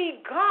 we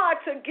need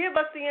God to give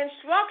us the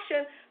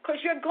instruction,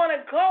 because you're going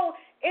to go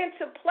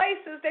into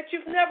places that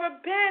you've never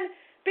been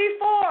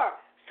before.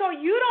 So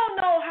you don't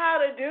know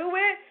how to do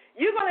it.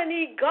 You're going to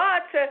need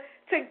God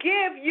to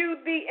give you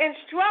the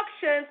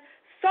instructions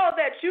so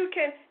that you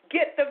can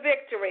get the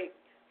victory.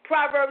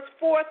 Proverbs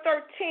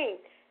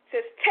 4:13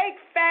 says, take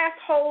fast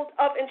hold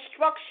of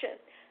instruction.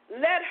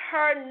 Let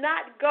her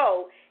not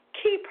go.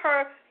 Keep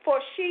her,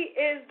 for she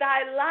is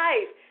thy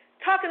life.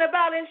 Talking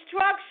about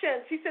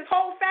instructions. He says,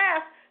 hold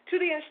fast to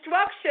the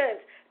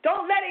instructions.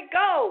 Don't let it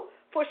go,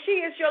 for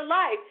she is your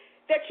life.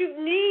 That you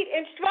need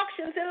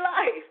instructions in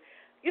life.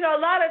 You know,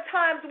 a lot of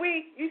times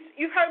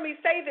you heard me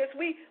say this,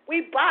 we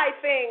buy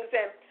things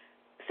and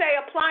say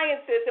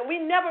appliances, and we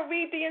never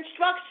read the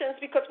instructions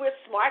because we're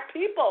smart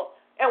people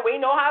and we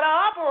know how to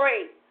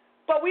operate.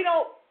 But we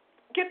don't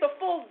get the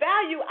full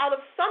value out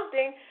of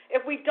something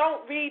if we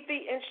don't read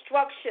the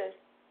instructions.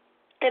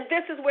 And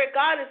this is where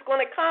God is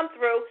going to come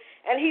through,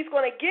 and he's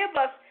going to give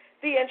us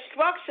the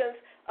instructions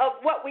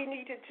of what we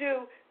need to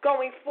do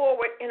going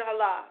forward in our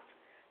lives.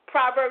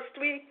 Proverbs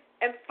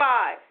 3:5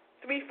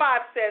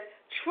 says,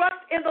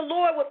 trust in the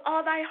Lord with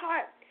all thy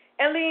heart,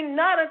 and lean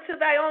not unto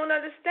thy own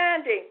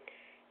understanding.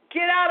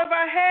 Get out of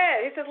our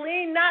head. He says,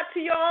 lean not to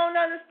your own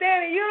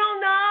understanding. You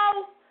don't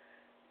know.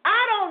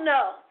 I don't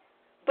know.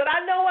 But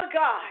I know a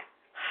God,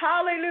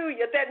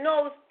 hallelujah, that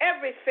knows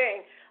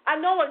everything. I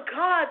know a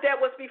God that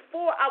was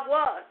before I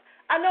was.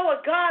 I know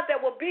a God that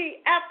will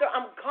be after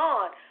I'm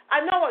gone. I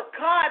know a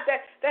God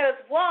that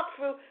has walked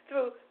through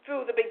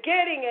the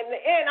beginning and the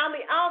end. I'm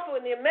the Alpha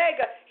and the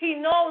Omega. He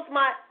knows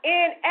my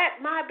end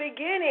at my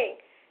beginning.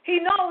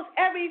 He knows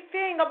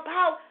everything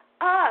about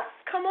us.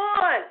 Come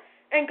on.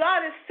 And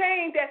God is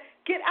saying that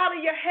get out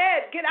of your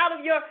head, get out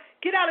of your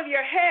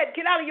head,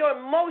 get out of your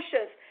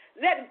emotions.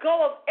 Let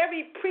go of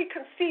every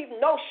preconceived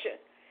notion.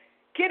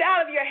 Get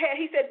out of your head.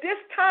 He said this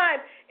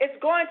time is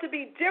going to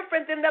be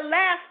different than the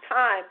last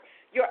time.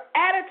 Your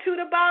attitude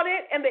about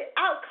it and the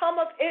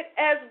outcome of it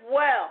as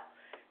well.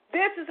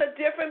 This is a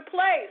different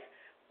place.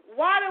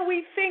 Why do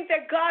we think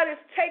that God is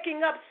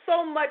taking up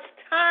so much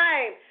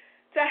time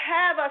to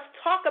have us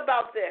talk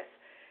about this?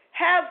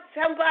 Have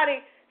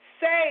somebody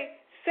say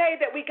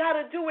that we got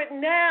to do it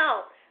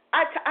now.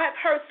 I've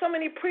heard so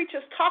many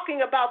preachers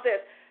talking about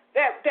this,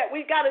 that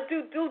we got to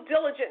do due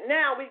diligence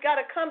now. We got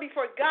to come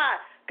before God.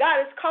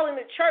 God is calling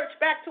the church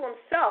back to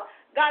himself.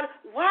 God,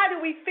 why do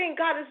we think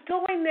God is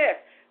doing this?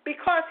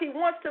 Because he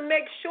wants to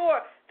make sure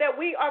that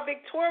we are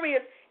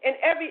victorious in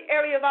every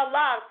area of our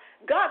lives.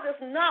 God does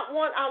not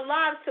want our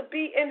lives to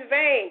be in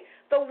vain.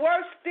 The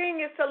worst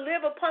thing is to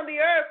live upon the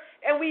earth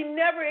and we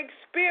never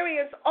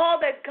experience all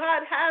that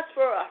God has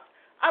for us.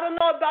 I don't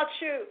know about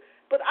you,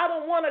 but I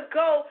don't want to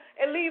go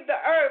and leave the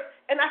earth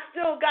and I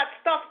still got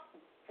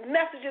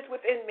messages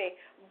within me,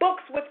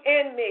 books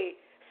within me,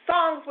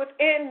 songs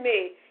within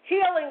me,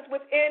 healings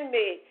within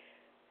me.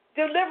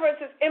 Deliverance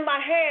is in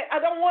my hand.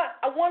 I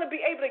want to be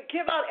able to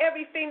give out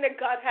everything that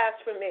God has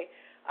for me.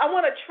 I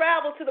want to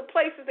travel to the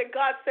places that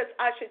God says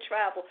I should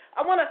travel.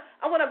 I want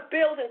to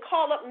build and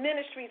call up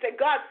ministries that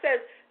God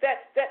says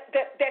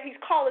that he's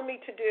calling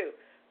me to do.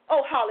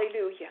 Oh,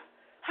 hallelujah.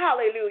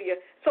 Hallelujah.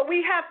 So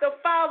we have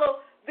to follow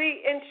the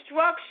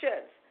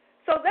instructions.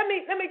 So let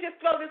me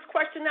just throw this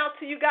question out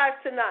to you guys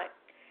tonight.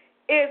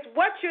 Is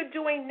what you're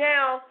doing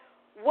now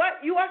what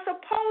you are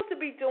supposed to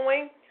be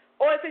doing,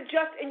 or is it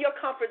just in your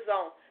comfort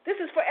zone? This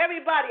is for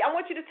everybody. I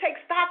want you to take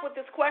stock with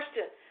this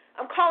question.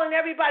 I'm calling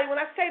everybody. When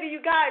I say to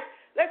you guys,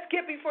 let's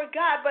get before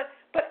God, but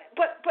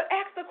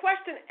ask the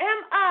question, am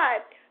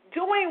I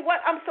doing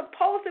what I'm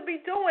supposed to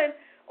be doing,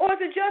 or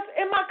is it just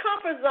in my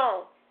comfort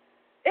zone?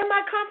 In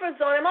my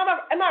comfort zone, am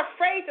I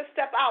afraid to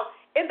step out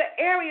in the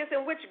areas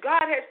in which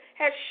God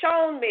has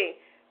shown me?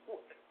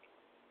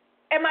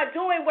 Am I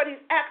doing what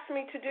he's asked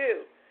me to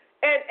do?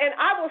 And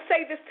I will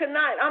say this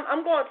tonight.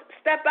 I'm going to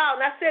step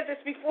out, and I said this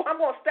before. I'm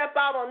going to step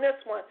out on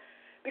this one.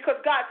 Because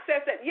God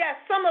says that, yes,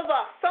 some of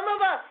us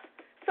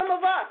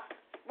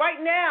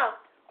right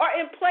now are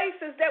in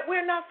places that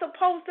we're not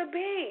supposed to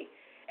be.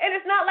 And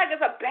it's not like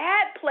it's a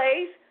bad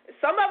place.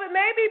 Some of it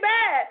may be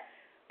bad,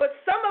 but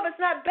some of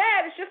it's not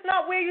bad. It's just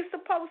not where you're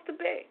supposed to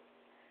be.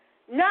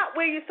 Not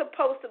where you're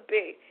supposed to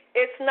be.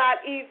 It's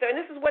not either. And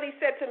this is what he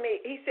said to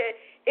me. He said,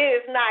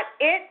 it is not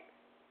it.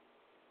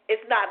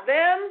 It's not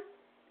them.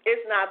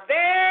 It's not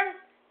there.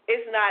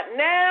 It's not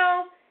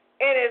now.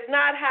 And it's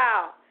not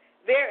how.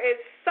 There is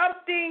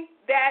something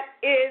that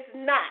is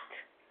not.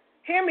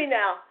 Hear me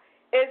now.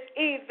 It's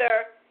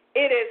either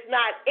it is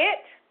not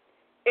it,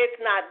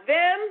 it's not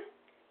them,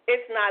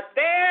 it's not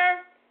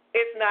there,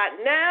 it's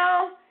not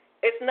now,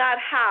 it's not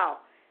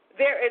how.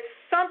 There is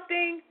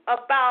something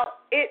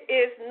about it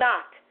is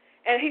not.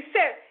 And he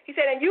said,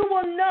 and you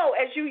will know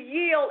as you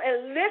yield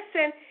and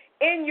listen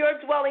in your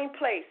dwelling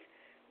place.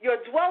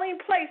 Your dwelling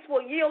place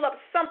will yield up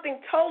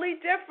something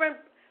totally different,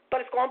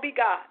 but it's going to be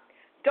God.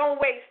 Don't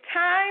waste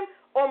time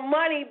or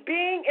money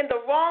being in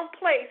the wrong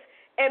place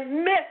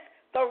and miss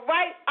the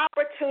right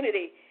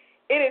opportunity.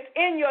 It is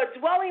in your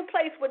dwelling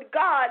place with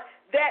God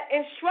that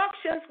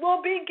instructions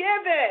will be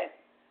given.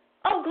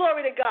 Oh,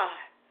 glory to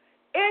God.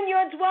 In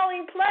your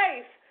dwelling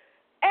place,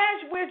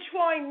 as we're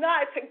drawing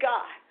nigh to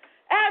God,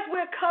 as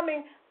we're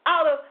coming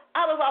out of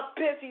out of our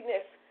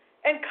busyness,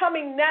 and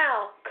coming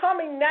now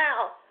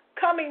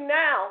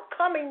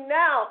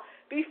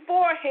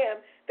before him,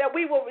 that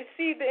we will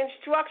receive the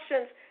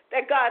instructions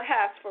that God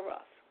has for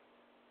us.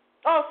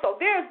 Also,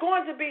 there's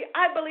going to be,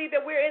 I believe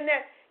that we're in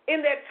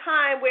that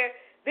time where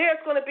there's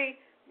going to be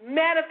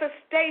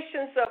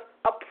manifestations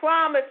of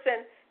promise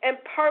and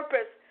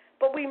purpose,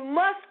 but we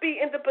must be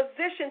in the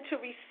position to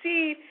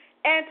receive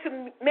and to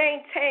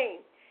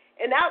maintain.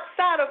 And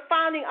outside of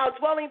finding our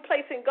dwelling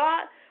place in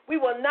God, we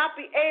will not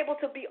be able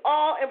to be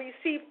all and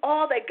receive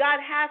all that God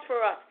has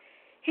for us.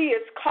 He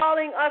is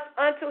calling us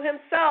unto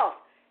himself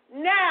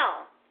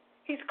now.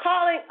 He's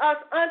calling us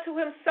unto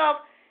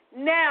himself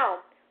now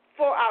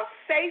for our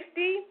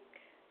safety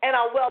and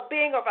our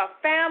well-being of our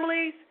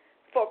families,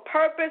 for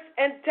purpose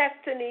and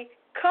destiny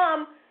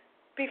come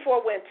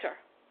before winter.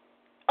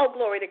 Oh,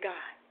 glory to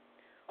God.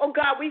 Oh,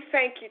 God, we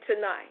thank you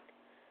tonight.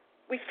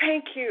 We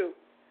thank you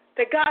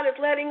that God is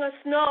letting us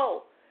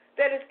know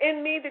that it's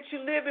in me that you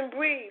live and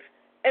breathe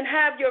and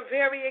have your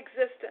very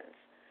existence.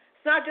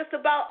 It's not just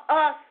about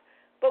us,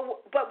 but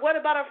what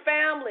about our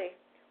family?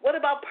 What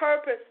about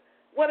purpose?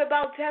 What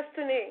about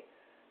destiny?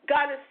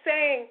 God is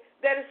saying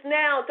that it's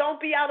now. Don't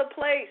be out of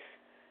place.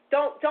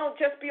 Don't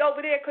just be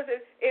over there because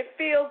it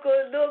feels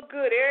good, look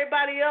good.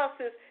 Everybody else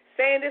is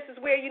saying this is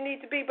where you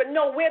need to be. But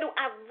no, where do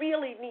I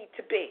really need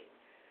to be?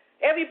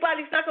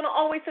 Everybody's not going to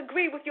always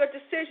agree with your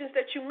decisions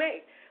that you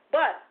make.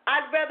 But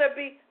I'd rather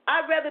be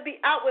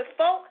out with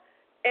folk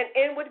and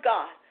in with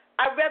God.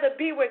 I'd rather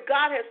be where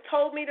God has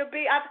told me to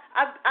be.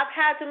 I've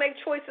had to make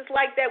choices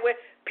like that where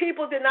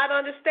people did not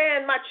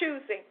understand my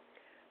choosing.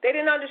 They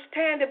didn't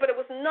understand it, but it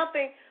was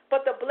nothing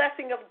but the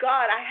blessing of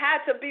God. I had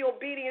to be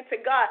obedient to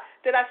God.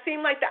 Did I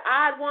seem like the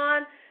odd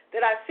one?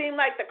 Did I seem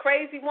like the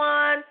crazy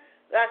one?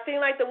 Did I seem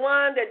like the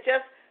one that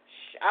just,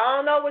 I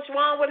don't know what's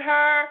wrong with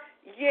her?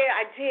 Yeah,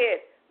 I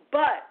did.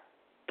 But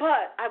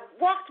I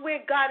walked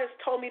where God has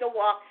told me to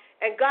walk,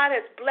 and God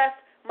has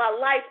blessed my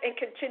life and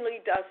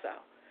continually does so.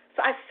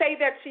 So I say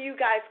that to you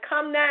guys.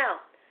 Come now.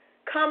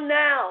 Come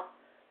now.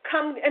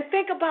 Come and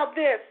think about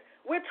this.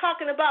 We're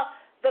talking about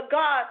the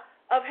God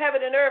of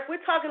heaven and earth.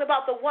 We're talking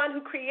about the one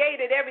who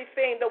created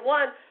everything, the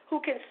one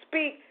who can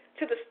speak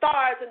to the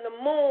stars and the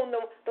moon,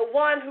 the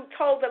one who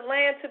told the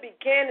land to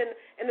begin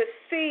and the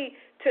sea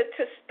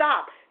to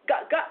stop.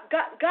 God,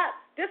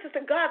 this is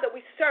the God that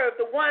we serve,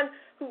 the one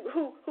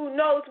who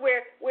knows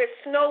where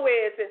snow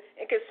is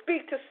and can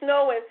speak to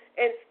snow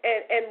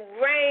and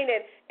rain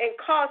and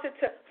cause it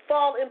to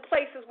fall in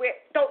places where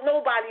don't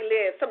nobody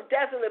live, some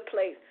desolate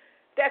place.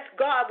 That's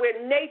God,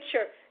 where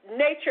nature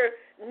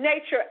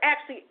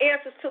actually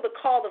answers to the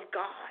call of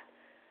God.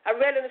 I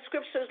read in the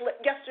scriptures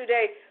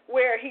yesterday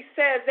where he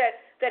says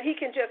that he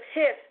can just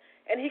hiss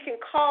and he can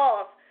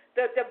cause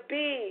the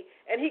bee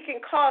and he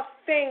can cause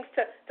things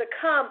to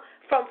come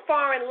from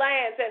foreign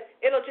lands and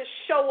it'll just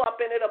show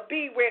up and it'll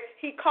be where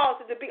he calls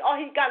it to be. All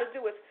he got to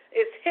do is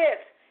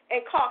hiss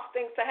and cause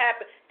things to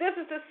happen. This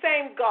is the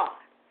same God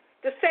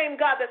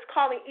that's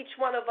calling each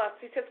one of us.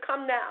 He says,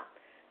 come now,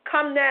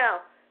 come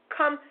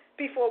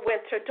before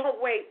winter. Don't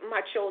wait,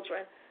 my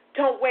children.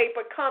 Don't wait,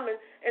 but come and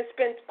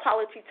spend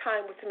quality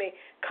time with me.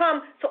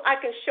 Come so I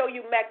can show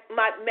you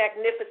my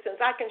magnificence.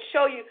 I can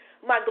show you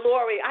my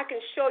glory. I can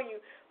show you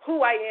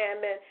who I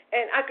am,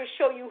 and I can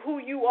show you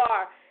who you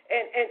are,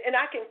 and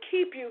I can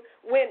keep you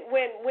when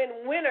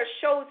winter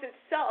shows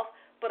itself,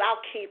 but I'll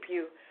keep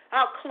you.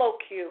 I'll cloak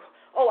you.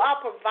 Oh,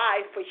 I'll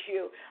provide for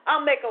you.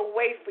 I'll make a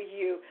way for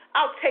you.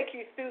 I'll take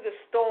you through the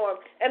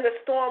storm, and the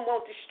storm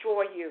won't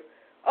destroy you.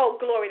 Oh,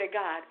 glory to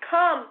God.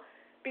 Come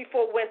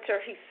before winter,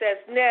 he says,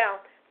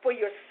 now, for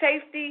your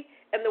safety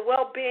and the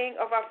well-being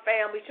of our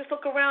families. Just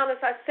look around, as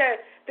I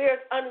said, there's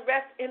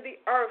unrest in the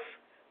earth.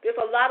 There's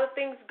a lot of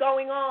things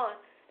going on,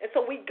 and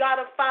so we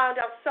got to find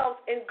ourselves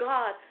in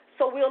God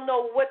so we'll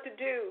know what to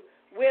do,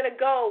 where to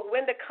go,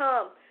 when to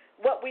come,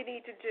 what we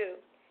need to do.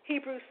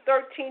 Hebrews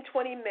 13:21,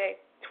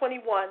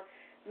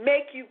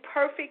 make you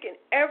perfect in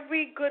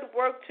every good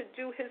work to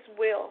do his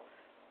will,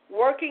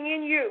 working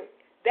in you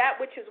that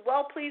which is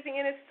well-pleasing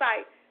in his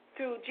sight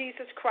through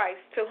Jesus Christ,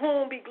 to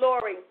whom be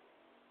glory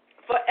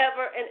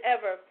forever and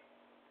ever.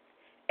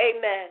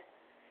 Amen.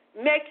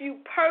 Make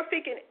you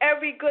perfect in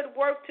every good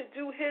work to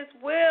do his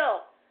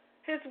will.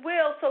 His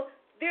will. So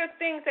there are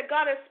things that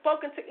God has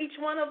spoken to each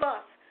one of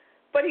us.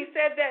 But he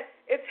said that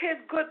it's his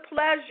good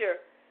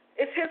pleasure.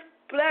 It's his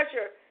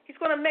pleasure. He's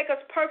going to make us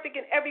perfect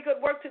in every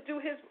good work to do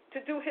his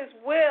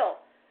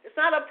will. It's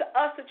not up to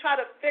us to try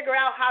to figure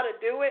out how to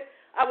do it.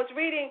 I was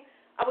reading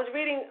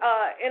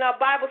in our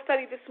Bible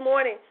study this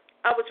morning.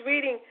 I was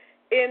reading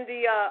in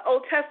the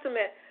Old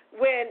Testament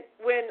when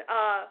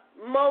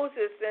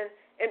Moses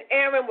and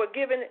Aaron were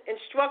given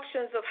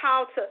instructions of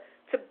how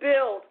to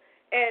build,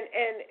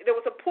 and there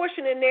was a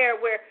portion in there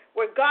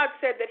where God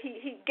said that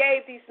he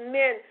gave these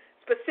men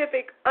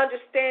specific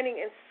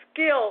understanding and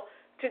skill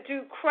to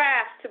do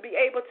crafts, to be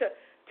able to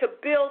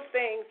build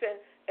things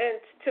and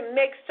to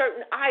make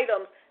certain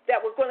items that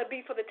were going to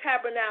be for the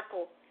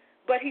tabernacle.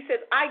 But he says,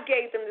 I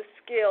gave them the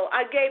skill,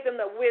 I gave them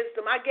the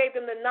wisdom, I gave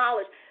them the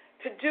knowledge.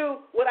 to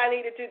do what I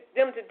needed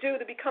them to do,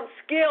 to become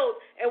skilled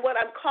in what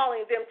I'm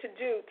calling them to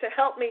do, to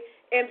help me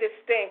in this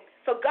thing.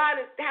 So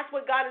that's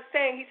what God is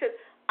saying. He said,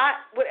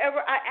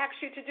 whatever I ask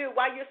you to do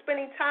while you're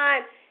spending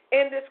time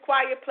in this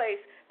quiet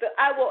place, that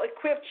I will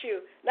equip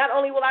you. Not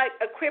only will I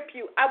equip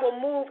you, I will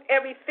move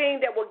everything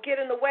that will get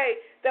in the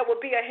way that will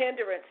be a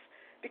hindrance.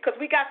 Because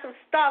we got some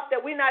stuff that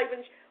we're not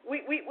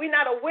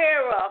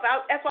aware of.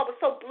 That's why I was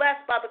so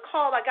blessed by the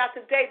call I got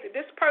today. That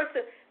this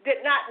person did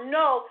not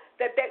know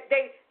that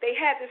they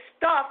had this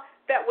stuff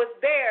that was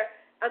there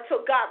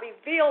until God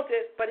revealed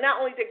it. But not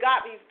only did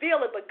God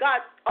reveal it, but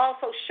God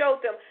also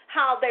showed them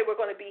how they were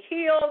going to be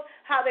healed,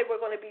 how they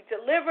were going to be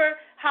delivered,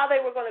 how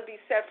they were going to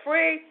be set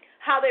free,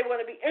 how they were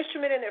going to be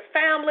instrument in their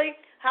family,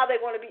 how they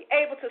were going to be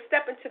able to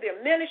step into their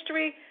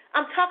ministry.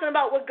 I'm talking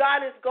about what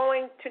God is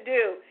going to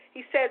do.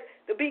 He said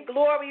to be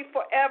glory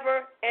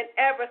forever and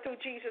ever through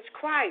Jesus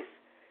Christ.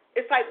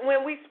 It's like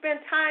when we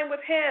spend time with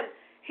him,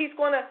 he's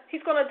going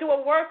to do a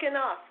work in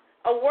us,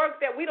 a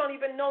work that we don't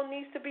even know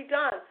needs to be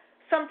done.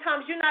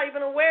 Sometimes you're not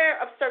even aware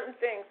of certain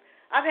things.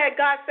 I've had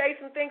God say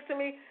some things to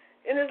me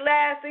in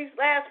these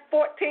last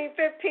 14,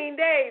 15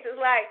 days. It's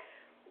like,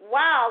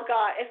 wow,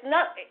 God, it's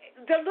not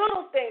the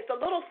little things, the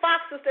little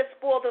foxes that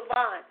spoil the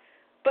vine.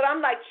 But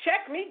I'm like,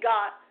 check me,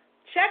 God.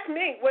 Check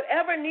me.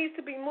 Whatever needs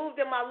to be moved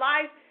in my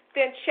life,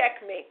 then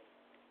check me.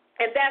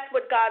 And that's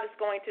what God is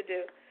going to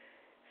do.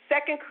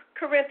 2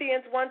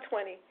 Corinthians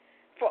 1:20.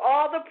 For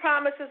all the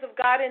promises of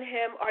God in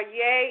him are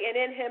yea, and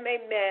in him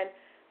amen,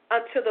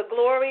 unto the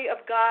glory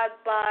of God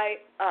by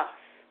us.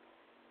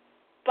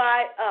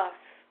 By us.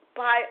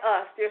 By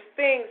us. There's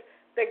things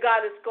that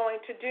God is going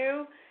to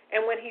do,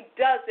 and when he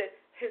does it,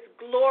 his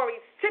glory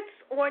sits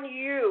on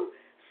you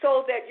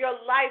so that your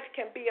life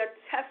can be a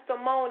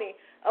testimony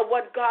of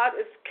what God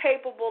is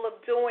capable of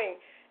doing,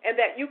 and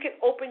that you can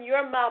open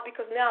your mouth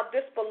because now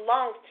this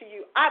belongs to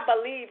you. I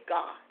believe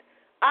God.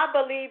 I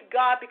believe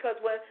God because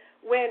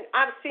when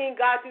I've seen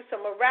God do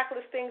some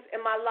miraculous things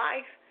in my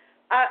life,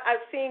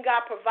 I've seen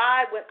God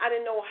provide when I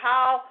didn't know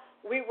how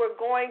we were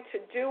going to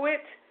do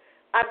it.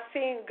 I've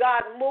seen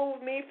God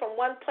move me from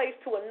one place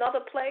to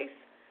another place.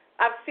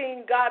 I've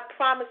seen God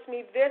promise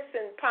me this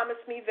and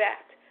promise me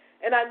that.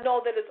 And I know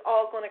that it's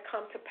all going to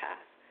come to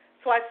pass.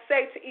 So I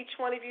say to each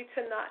one of you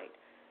tonight,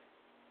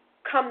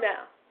 come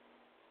now.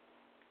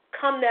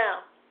 Come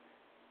now.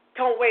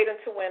 Don't wait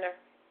until winter.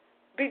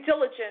 Be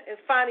diligent in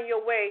finding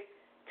your way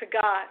to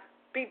God.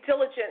 Be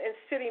diligent in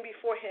sitting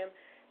before him.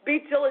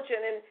 Be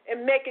diligent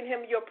in making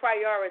him your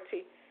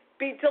priority.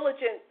 Be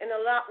diligent in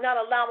not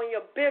allowing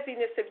your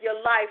busyness of your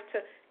life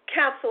to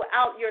cancel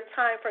out your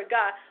time for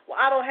God. Well,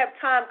 I don't have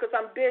time because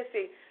I'm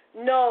busy.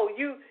 No,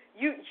 you're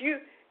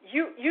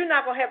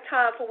not going to have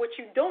time for what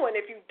you're doing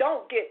if you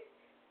don't get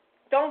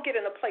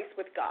in a place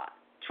with God.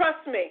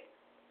 Trust me.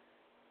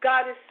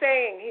 God is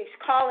saying he's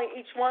calling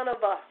each one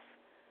of us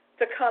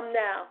to come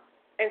now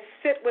and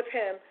sit with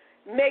him.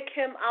 Make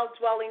him our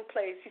dwelling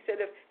place. He said,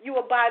 if you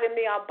abide in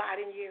me, I'll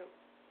abide in you.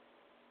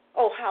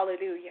 Oh,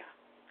 hallelujah.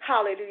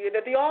 Hallelujah.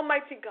 That the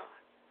Almighty God,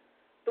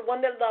 the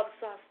one that loves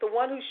us, the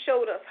one who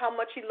showed us how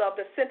much he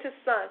loved us, sent his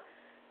son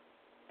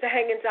to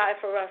hang and die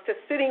for us, that's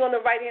sitting on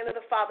the right hand of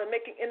the Father,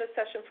 making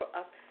intercession for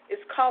us,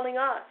 is calling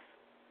us,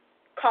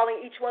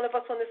 calling each one of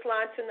us on this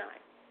line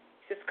tonight.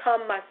 He says,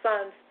 come, my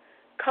sons,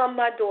 come,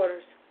 my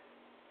daughters,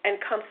 and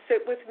come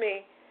sit with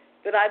me,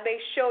 that I may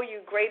show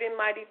you great and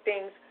mighty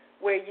things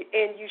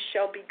wherein you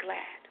shall be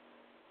glad.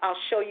 I'll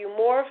show you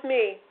more of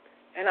me,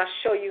 and I'll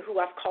show you who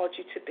I've called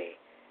you to be.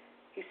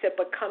 He said,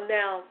 but come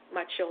now,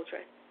 my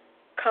children.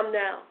 Come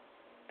now,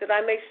 that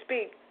I may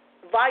speak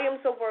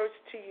volumes of words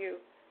to you,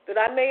 that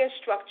I may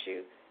instruct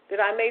you, that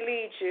I may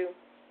lead you,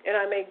 and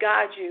I may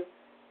guide you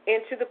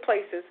into the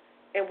places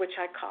in which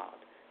I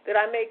called, that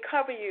I may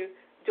cover you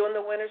during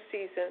the winter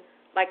season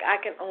like I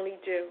can only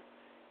do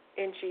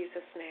in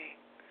Jesus' name.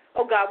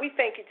 Oh, God, we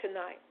thank you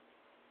tonight.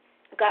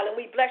 God, and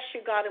we bless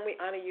you, God, and we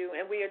honor you,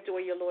 and we adore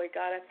you, Lord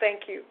God. I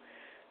thank you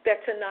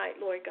that tonight,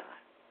 Lord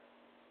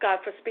God,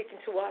 for speaking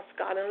to us,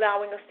 God, and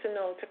allowing us to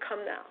know to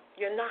come now.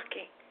 You're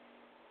knocking.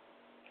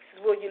 He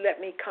says, will you let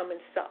me come and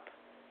sup?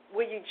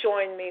 Will you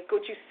join me?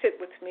 Would you sit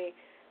with me?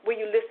 Will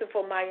you listen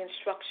for my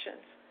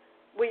instructions?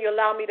 Will you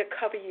allow me to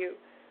cover you?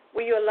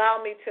 Will you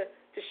allow me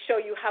to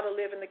show you how to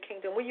live in the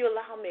kingdom? Will you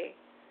allow me?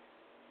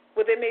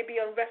 Well, there may be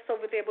unrest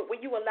over there, but will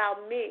you allow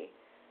me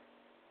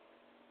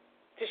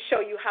to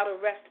show you how to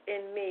rest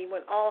in me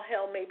when all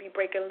hell may be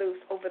breaking loose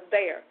over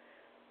there?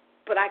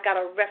 But I got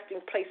a resting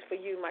place for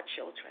you, my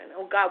children.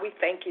 Oh, God, we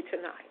thank you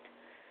tonight.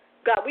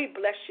 God, we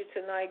bless you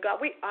tonight.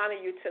 God, we honor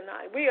you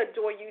tonight. We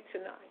adore you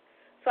tonight.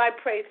 So I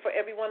pray for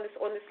everyone that's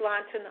on this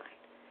line tonight,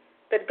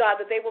 that,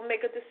 God, that they will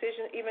make a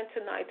decision even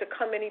tonight to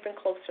come in even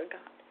closer,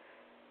 God.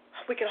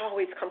 We can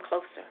always come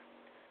closer.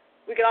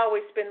 We can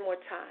always spend more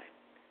time.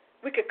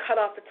 We could cut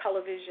off the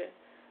television.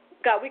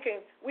 God, we can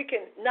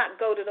not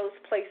go to those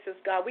places,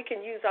 God. We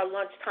can use our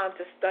lunchtime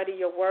to study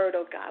your word,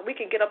 oh God. We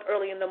can get up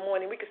early in the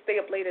morning. We can stay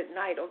up late at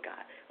night, oh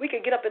God. We can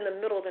get up in the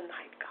middle of the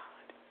night,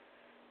 God.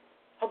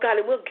 Oh, God,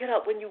 and we'll get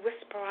up when you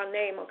whisper our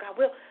name, oh, God.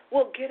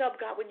 We'll get up,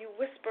 God, when you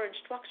whisper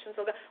instructions,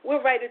 oh, God. We'll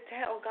write it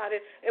down, oh, God,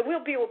 and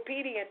we'll be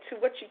obedient to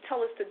what you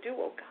tell us to do,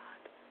 oh, God.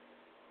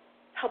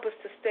 Help us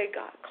to stay,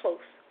 God,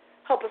 close.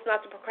 Help us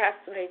not to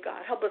procrastinate,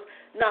 God. Help us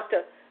not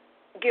to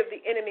give the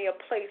enemy a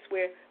place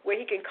where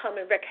he can come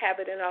and wreak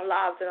havoc in our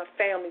lives and our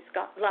families'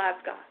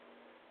 lives, God.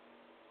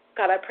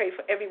 God, I pray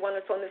for everyone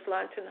that's on this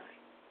line tonight,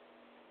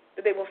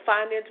 that they will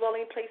find their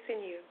dwelling place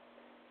in you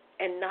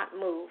and not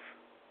move,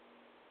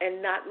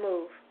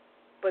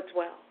 but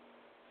dwell.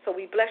 So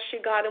we bless you,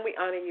 God, and we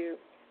honor you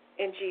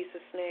in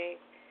Jesus' name.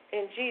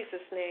 In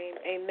Jesus' name,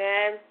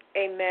 amen,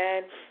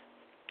 amen,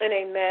 and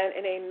amen,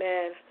 and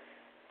amen.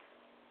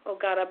 Oh,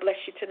 God, I bless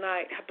you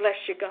tonight. I bless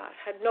you, God.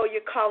 I know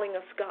you're calling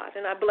us, God,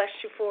 and I bless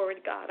you for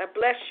it, God. I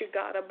bless you,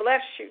 God. I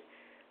bless you.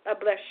 I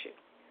bless you.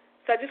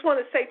 So I just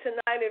want to say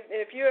tonight,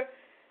 if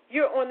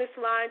you're on this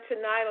line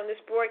tonight, on this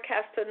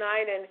broadcast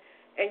tonight, and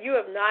you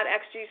have not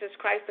asked Jesus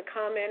Christ to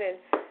come in and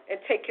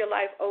take your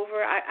life over,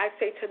 I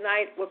say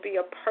tonight would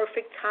be a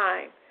perfect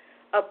time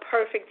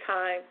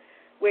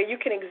where you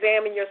can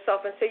examine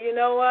yourself and say, you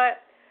know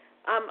what,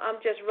 I'm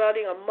just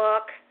running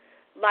amok.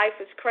 Life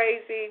is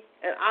crazy,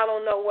 and I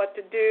don't know what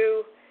to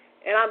do,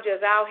 and I'm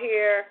just out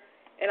here,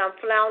 and I'm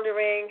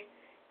floundering,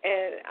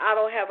 and I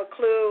don't have a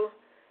clue.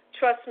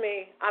 Trust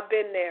me, I've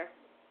been there,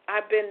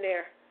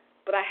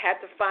 but I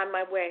had to find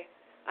my way.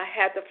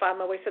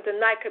 So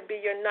tonight could be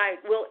your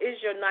night.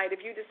 Is your night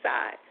if you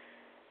decide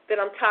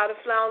that I'm tired of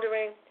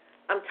floundering,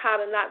 I'm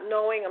tired of not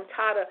knowing, I'm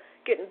tired of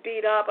getting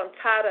beat up, I'm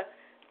tired of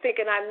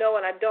thinking I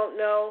know and I don't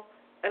know,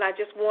 and I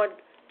just want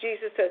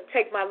Jesus to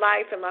take my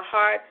life and my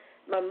heart,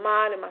 my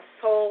mind and my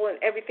soul and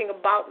everything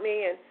about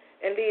me and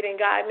lead and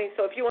guide me.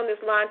 So if you're on this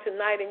line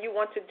tonight and you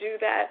want to do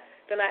that,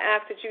 then I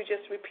ask that you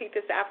just repeat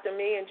this after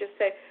me and just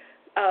say,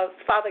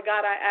 Father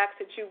God, I ask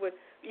that you would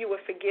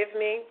forgive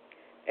me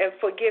and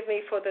forgive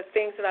me for the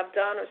things that I've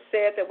done or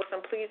said that was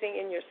unpleasing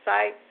in your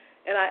sight.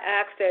 And I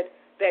ask that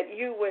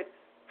you would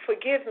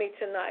forgive me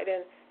tonight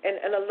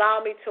and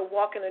allow me to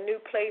walk in a new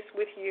place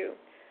with you.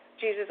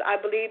 Jesus, I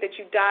believe that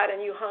you died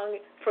and you hung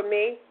for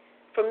me,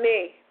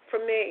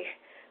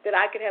 that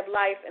I could have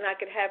life and I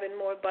could have it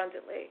more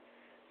abundantly.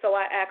 So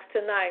I ask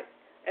tonight,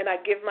 and I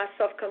give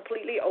myself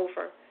completely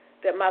over,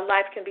 that my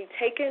life can be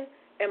taken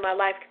and my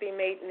life can be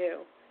made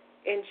new.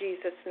 In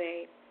Jesus'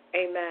 name,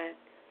 amen.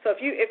 So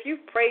if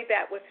you've prayed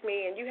that with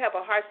me and you have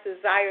a heart's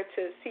desire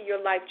to see your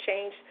life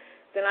change,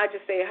 then I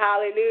just say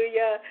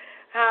hallelujah,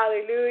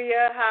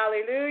 hallelujah,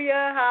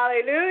 hallelujah,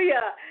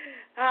 hallelujah,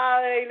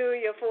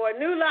 hallelujah for a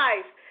new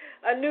life,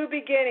 a new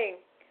beginning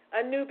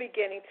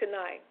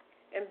tonight.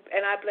 And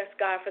I bless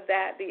God for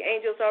that. The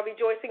angels are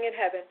rejoicing in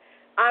heaven.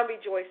 I'm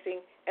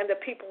rejoicing, and the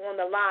people on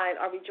the line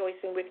are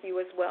rejoicing with you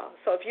as well.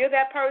 So if you're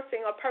that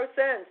person or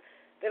persons,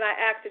 then I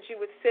ask that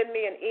you would send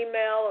me an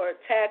email or a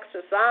text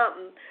or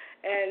something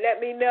and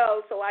let me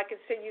know so I can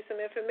send you some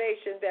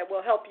information that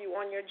will help you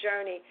on your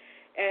journey.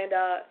 And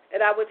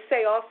I would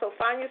say also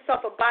find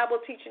yourself a Bible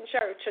teaching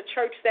church, a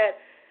church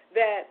that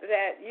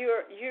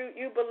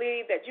you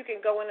believe that you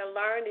can go in and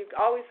learn. You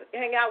can always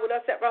hang out with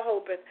us at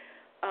Rehoboth,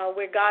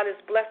 where God is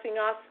blessing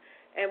us,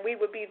 and we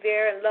would be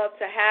there and love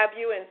to have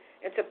you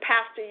and to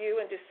pastor you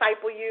and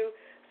disciple you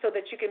so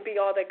that you can be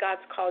all that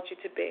God's called you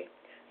to be.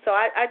 So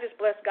I just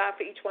bless God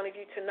for each one of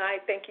you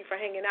tonight. Thank you for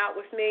hanging out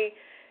with me,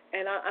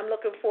 and I'm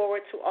looking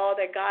forward to all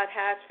that God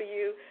has for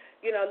you.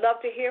 You know,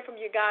 love to hear from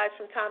you guys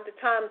from time to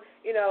time.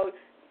 You know,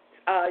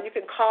 you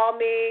can call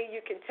me,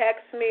 you can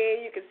text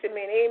me, you can send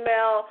me an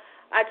email.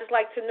 I just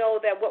like to know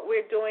that what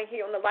we're doing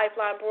here on the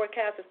Lifeline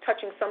broadcast is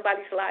touching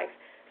somebody's life,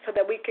 so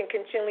that we can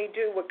continually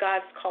do what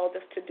God's called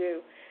us to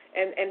do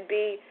and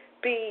be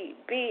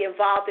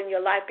involved in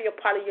your life, be a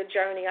part of your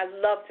journey. I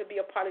love to be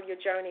a part of your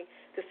journey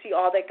to see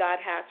all that God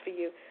has for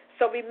you.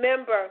 So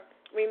remember,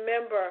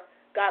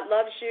 God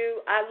loves you,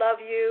 I love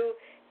you,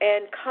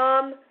 and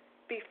come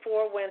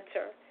before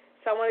winter.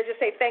 So I want to just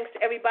say thanks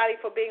to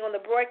everybody for being on the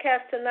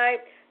broadcast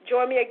tonight.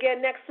 Join me again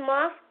next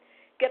month.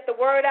 Get the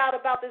word out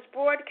about this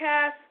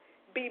broadcast.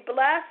 Be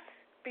blessed,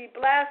 be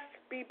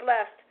blessed, be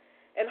blessed.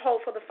 And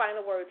hold for the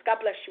final words. God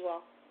bless you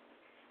all.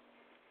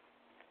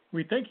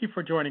 We thank you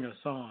for joining us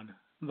on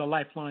the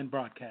Lifeline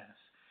broadcast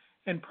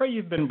and pray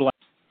you've been blessed.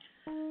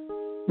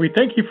 We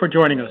thank you for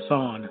joining us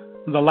on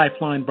the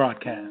Lifeline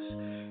broadcast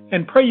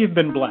and pray you've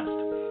been blessed.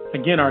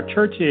 Again, our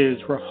church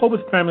is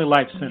Rehoboth Family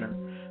Life Center,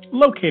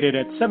 located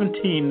at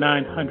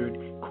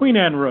 17900 Queen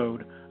Anne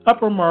Road,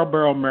 Upper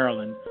Marlboro,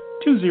 Maryland,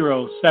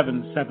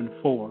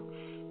 20774.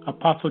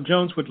 Apostle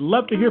Jones would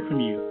love to hear from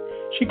you.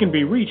 She can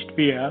be reached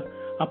via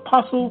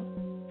Apostle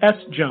S.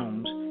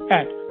 Jones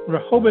at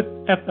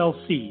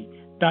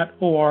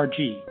rehobothflc.org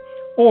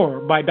or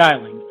by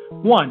dialing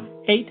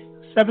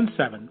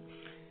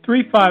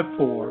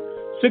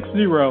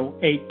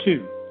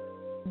 1-877-354-6082.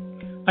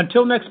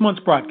 Until next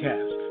month's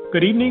broadcast,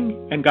 good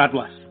evening and God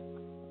bless.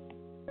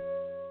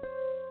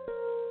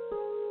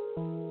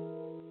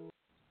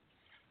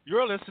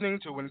 You're listening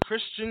to When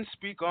Christians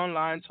Speak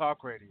Online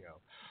Talk Radio,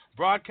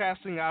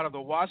 broadcasting out of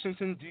the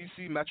Washington,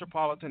 D.C.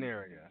 metropolitan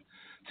area.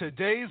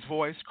 Today's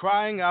voice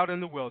crying out in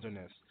the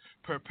wilderness,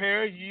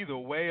 prepare ye the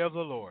way of the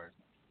Lord.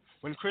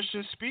 When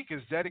Christians Speak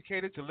is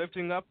dedicated to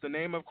lifting up the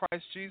name of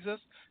Christ Jesus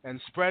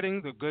and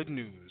spreading the good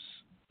news.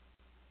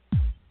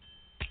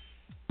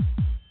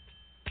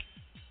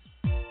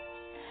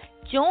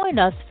 Join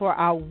us for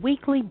our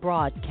weekly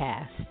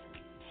broadcast,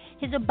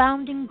 His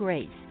Abounding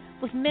Grace,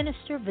 with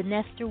Minister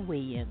Vanessa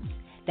Williams.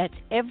 That's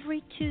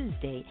every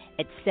Tuesday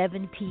at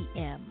 7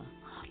 p.m.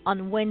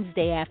 On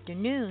Wednesday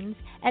afternoons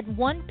at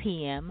 1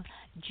 p.m.,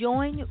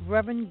 join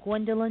Reverend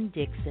Gwendolyn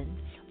Dixon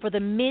for the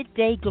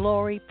Midday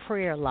Glory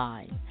Prayer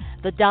Line.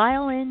 The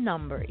dial-in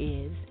number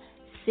is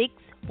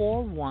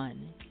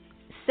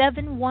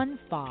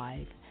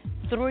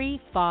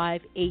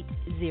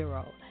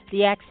 641-715-3580.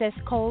 The access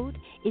code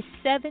is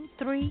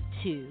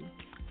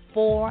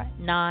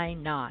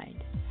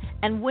 732499.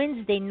 And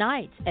Wednesday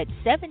nights at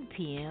 7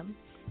 p.m.,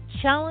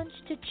 Challenge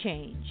to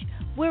Change,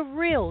 where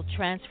real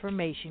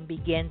transformation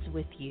begins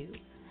with you.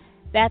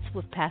 That's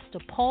with Pastor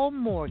Paul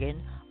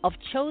Morgan of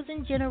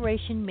Chosen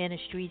Generation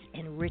Ministries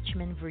in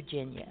Richmond,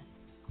 Virginia.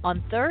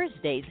 On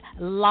Thursdays,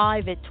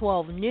 live at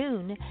 12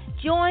 noon,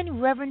 join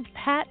Reverend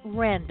Pat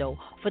Randall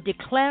for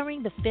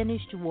Declaring the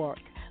Finished Work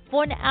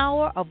for an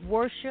hour of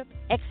worship,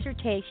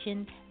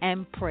 exhortation,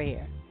 and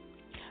prayer.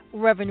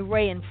 Reverend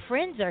Ray and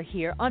friends are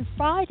here on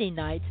Friday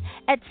nights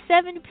at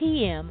 7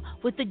 p.m.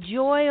 with the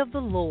Joy of the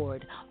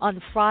Lord on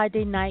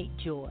Friday Night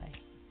Joy.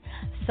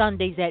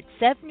 Sundays at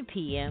 7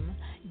 p.m.,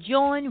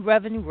 join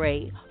Reverend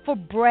Ray for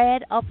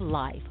Bread of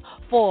Life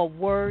for a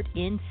word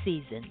in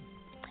season.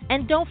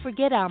 And don't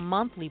forget our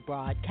monthly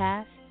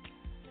broadcast.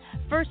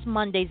 First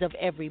Mondays of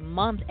every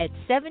month at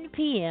 7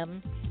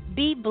 p.m.,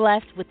 be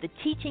blessed with the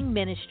teaching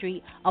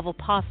ministry of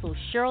Apostle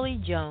Shirley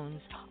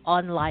Jones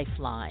on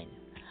Lifeline.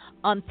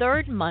 On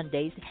third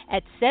Mondays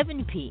at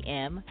 7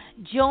 p.m.,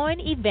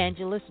 join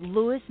Evangelist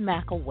Louis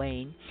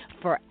McElwain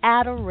for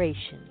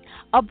Adoration,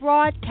 a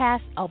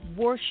broadcast of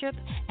worship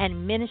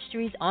and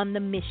ministries on the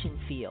mission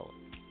field.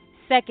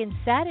 Second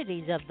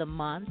Saturdays of the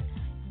month,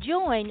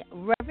 join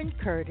Reverend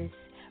Curtis,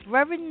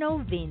 Reverend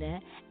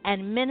Novena,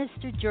 and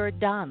Minister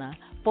Jordana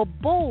for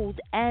Bold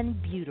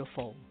and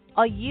Beautiful,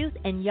 a youth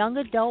and young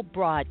adult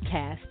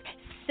broadcast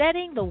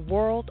setting the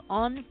world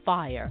on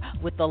fire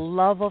with the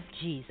love of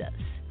Jesus.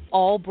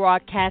 All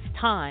broadcast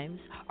times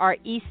are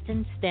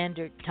Eastern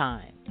Standard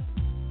Time.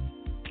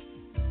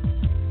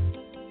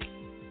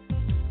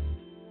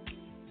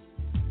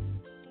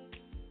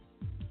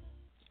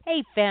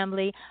 Hey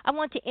family, I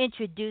want to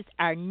introduce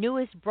our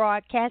newest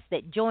broadcast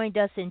that joined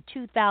us in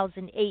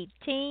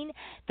 2018,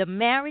 the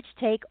Marriage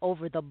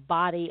Takeover, the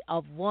Body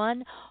of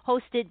One,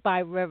 hosted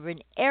by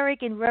Reverend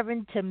Eric and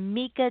Reverend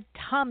Tamika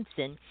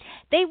Thompson.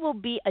 They will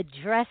be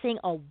addressing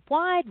a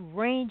wide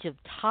range of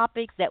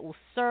topics that will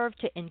serve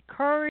to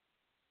encourage